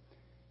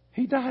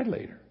 He died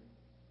later.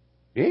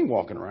 He ain't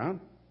walking around.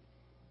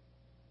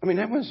 I mean,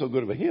 that wasn't so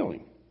good of a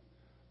healing.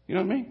 You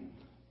know what I mean?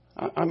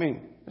 I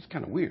mean, that's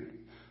kind of weird.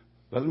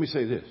 But let me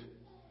say this.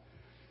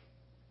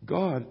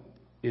 God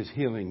is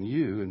healing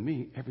you and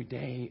me every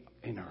day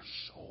in our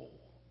soul.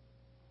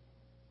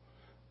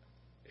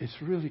 It's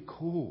really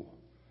cool.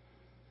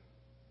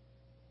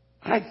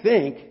 I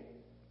think,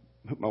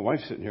 my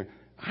wife's sitting here,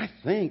 I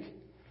think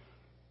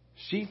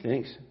she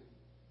thinks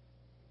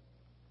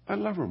I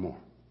love her more.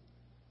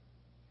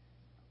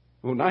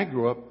 When I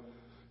grew up,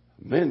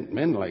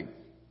 men like,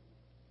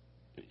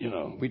 you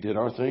know, we did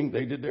our thing,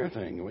 they did their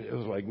thing. It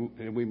was like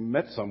we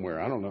met somewhere.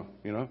 I don't know,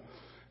 you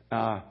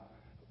know.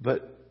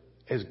 But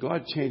as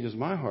God changes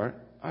my heart,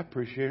 I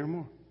appreciate her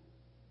more.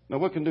 Now,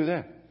 what can do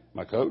that?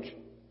 My coach?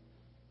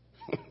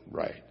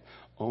 Right.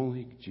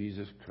 Only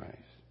Jesus Christ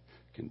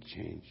can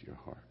change your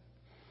heart.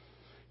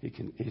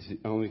 It's the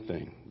only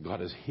thing.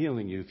 God is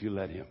healing you if you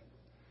let Him.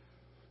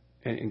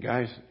 And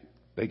guys,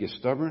 they get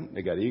stubborn.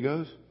 They got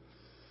egos.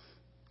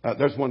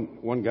 There's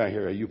one guy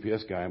here, a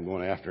UPS guy I'm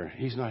going after.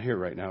 He's not here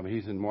right now, but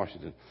he's in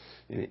Washington.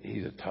 And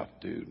he's a tough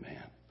dude,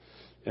 man.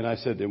 And I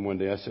said to him one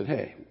day, I said,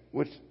 hey,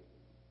 what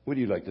do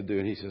you like to do?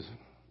 And he says,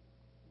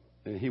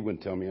 and he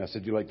wouldn't tell me. I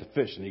said, you like to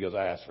fish? And he goes,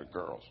 I ask for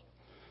girls.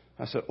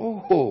 I said,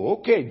 oh,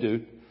 okay,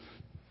 dude.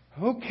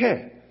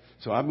 Okay.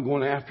 So I've been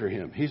going after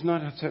him. He's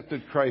not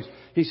accepted Christ.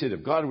 He said,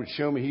 if God would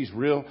show me He's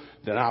real,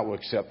 then I will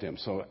accept Him.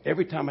 So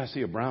every time I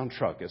see a brown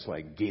truck, it's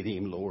like, get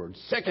Him, Lord.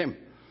 Sick Him.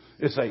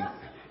 It's like,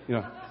 you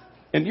know.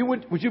 And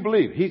would you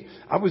believe?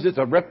 I was at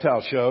the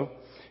reptile show.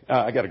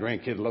 I got a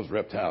grandkid that loves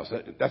reptiles.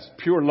 That's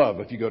pure love.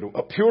 If you go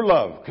to pure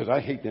love, because I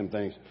hate them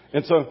things.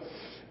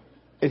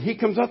 And he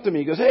comes up to me.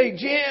 He goes, hey,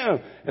 Jim.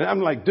 And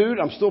I'm like, dude,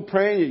 I'm still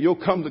praying that you'll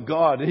come to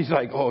God. And he's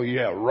like, oh,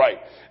 yeah, right.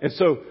 And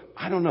so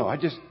I don't know. I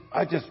just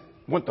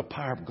want the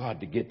power of God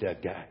to get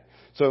that guy.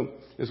 So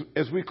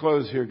as we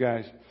close here,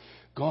 guys,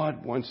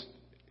 God wants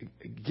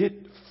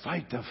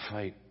fight the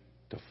fight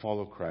to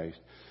follow Christ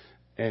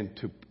and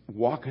to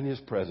walk in His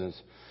presence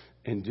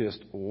and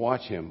just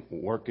watch Him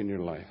work in your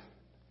life.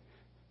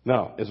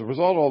 Now, as a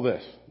result of all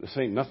this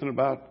ain't nothing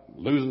about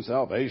losing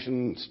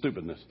salvation,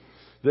 stupidness.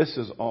 This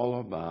is all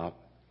about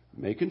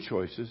making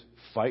choices,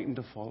 fighting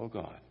to follow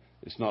God.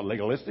 It's not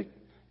legalistic.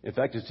 In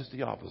fact, it's just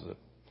the opposite.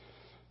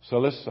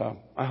 So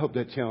I hope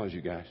that challenges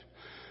you guys.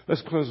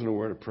 Let's close in a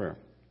word of prayer.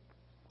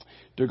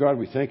 Dear God,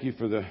 we thank You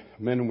for the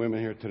men and women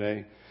here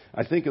today.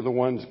 I think of the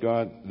ones,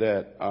 God,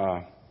 that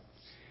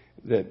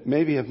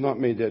maybe have not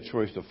made that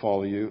choice to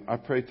follow You. I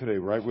pray today,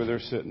 right where they're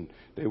sitting,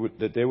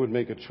 that they would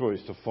make a choice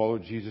to follow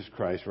Jesus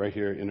Christ right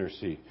here in their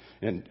seat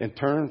and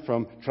turn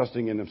from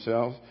trusting in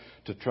themselves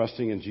to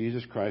trusting in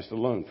Jesus Christ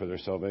alone for their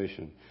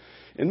salvation.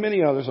 And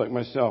many others like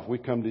myself, we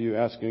come to You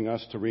asking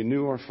us to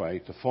renew our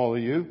fight, to follow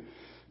You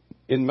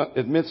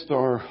amidst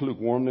our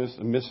lukewarmness,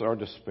 amidst our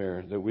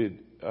despair, that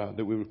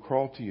we would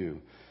crawl to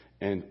You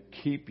and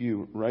keep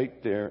You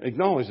right there,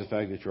 acknowledge the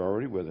fact that You're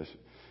already with us,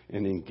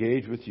 and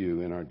engage with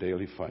You in our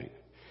daily fight.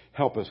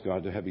 Help us,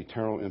 God, to have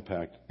eternal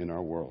impact in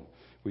our world.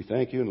 We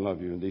thank You and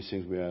love You, and these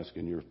things we ask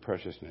in Your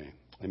precious name.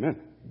 Amen.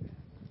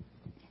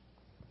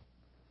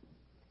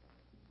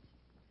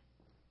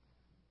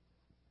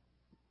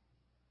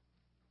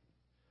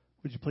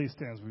 Would you please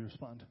stand as we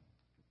respond?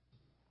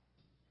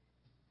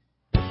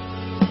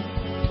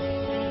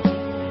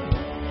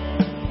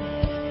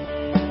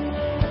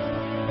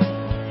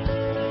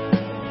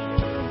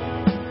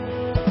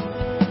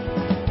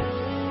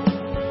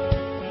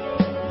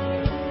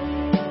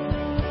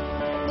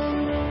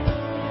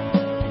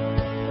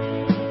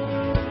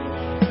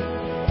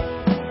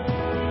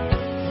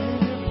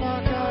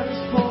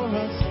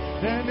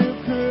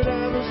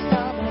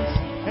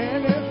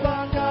 And if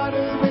our God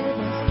is with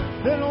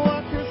us, then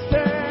what can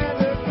stand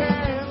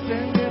against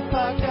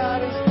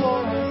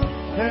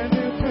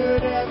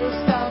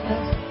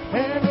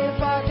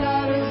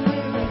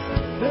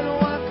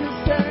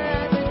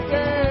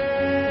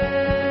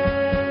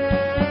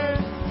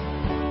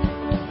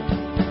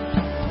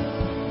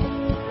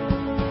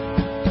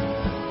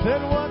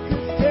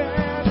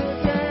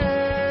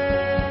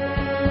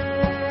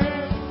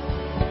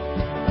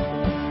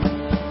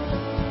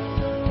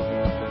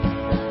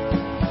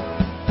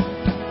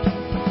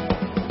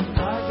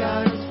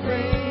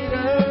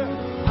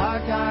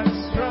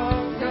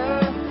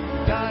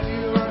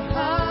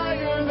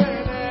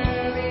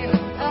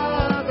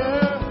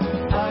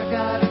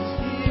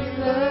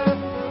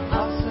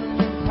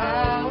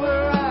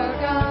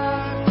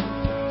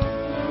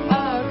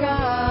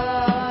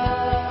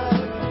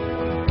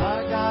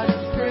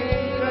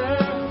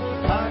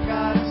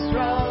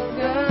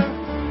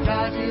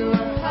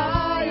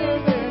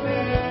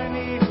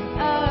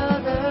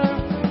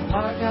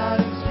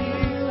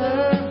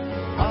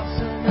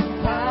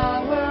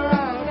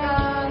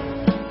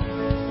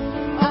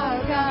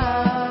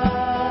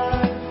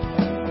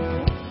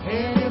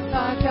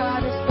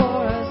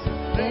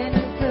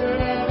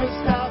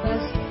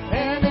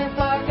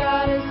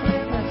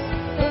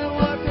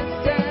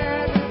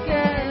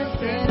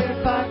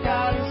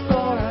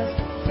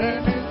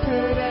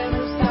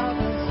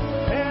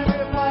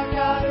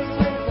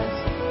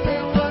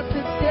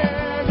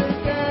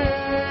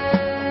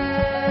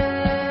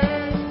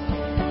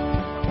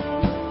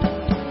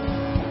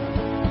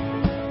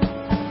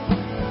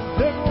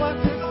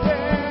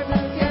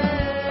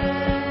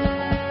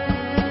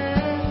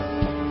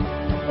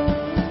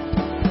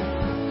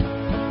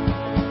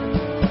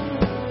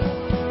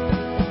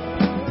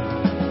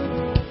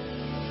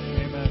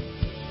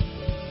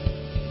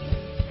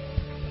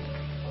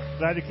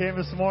Glad you came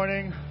this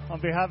morning. On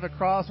behalf of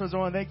Crossroads, I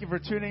want to thank you for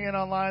tuning in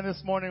online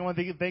this morning. I want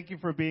to thank you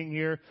for being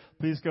here.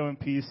 Please go in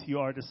peace. You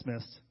are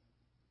dismissed.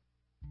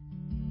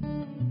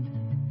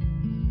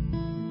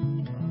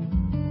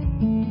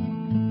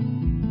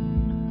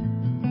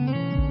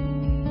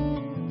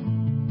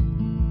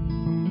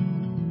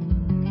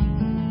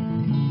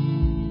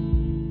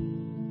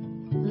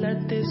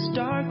 Let this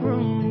dark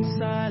room in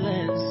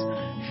silence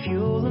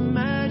fuel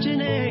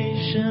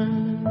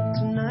imagination.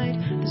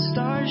 Tonight the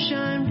stars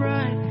shine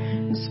bright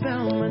and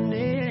spell my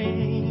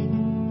name.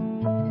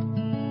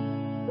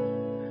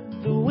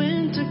 The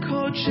winter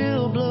cold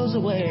chill blows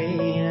away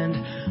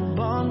and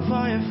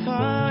bonfire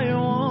fire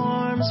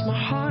warms my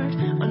heart.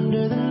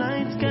 Under the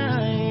night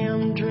sky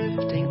I'm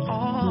drifting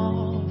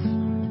off.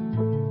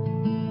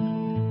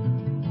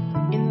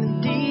 In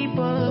the deep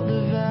of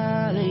the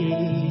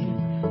valley,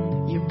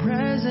 your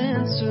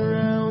presence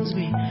surrounds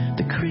me.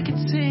 The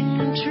crickets sing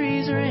and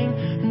trees ring,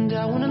 and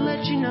I want to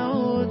let you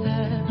know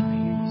that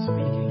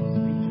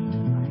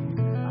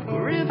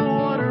river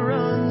water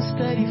runs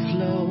steady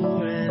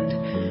flow, and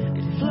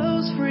it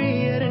flows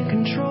free yet in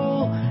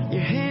control.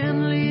 Your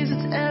hand leaves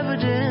its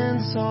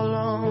evidence all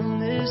on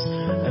this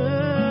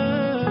earth.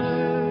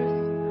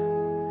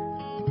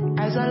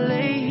 As I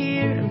lay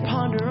here and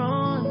ponder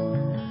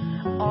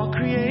on all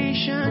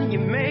creation, you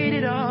made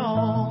it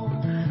all.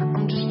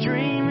 I'm just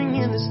dreaming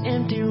in this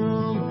empty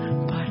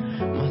room, but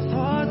my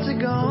thoughts are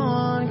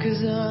gone,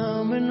 'cause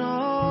I'm in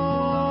awe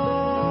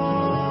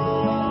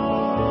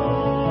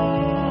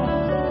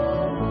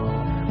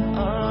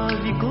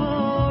of your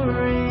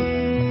glory.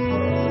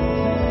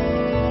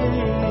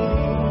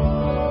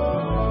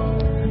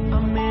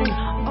 I'm in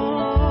awe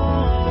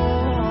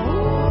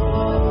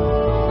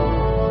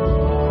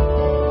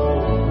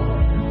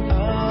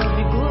of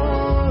your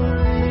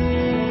glory.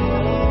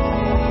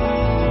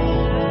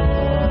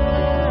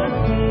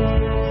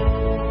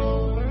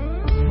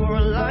 For a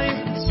life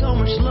that's so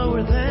much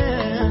lower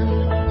than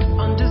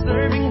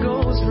undeserving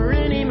goes for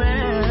any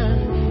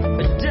man.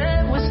 A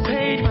debt was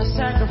paid by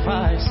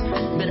sacrifice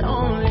that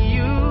only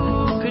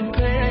you could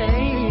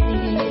pay.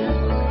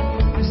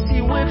 I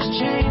see whips,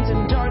 chains,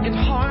 and darkened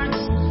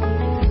hearts.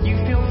 You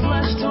feel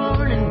flesh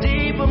torn and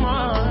deeper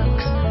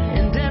marks,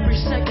 and every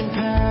second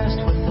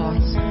passed with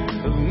thoughts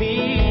of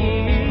me.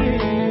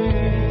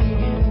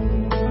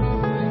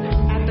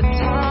 At the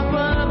top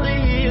of the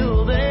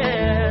hill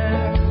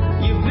there,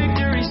 your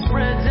victory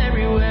spreads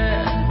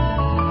everywhere.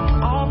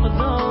 All for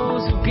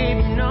those who gave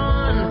you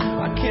none.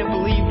 I can't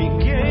believe you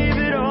gave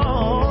it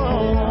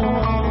all.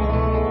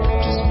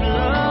 Just for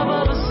love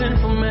of a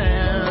sinful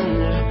man.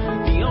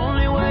 The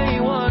only way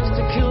was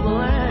to kill the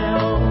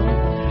lamb.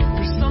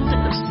 For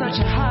something of such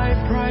a high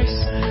price,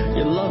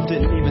 your love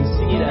didn't even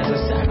see it as a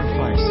sacrifice.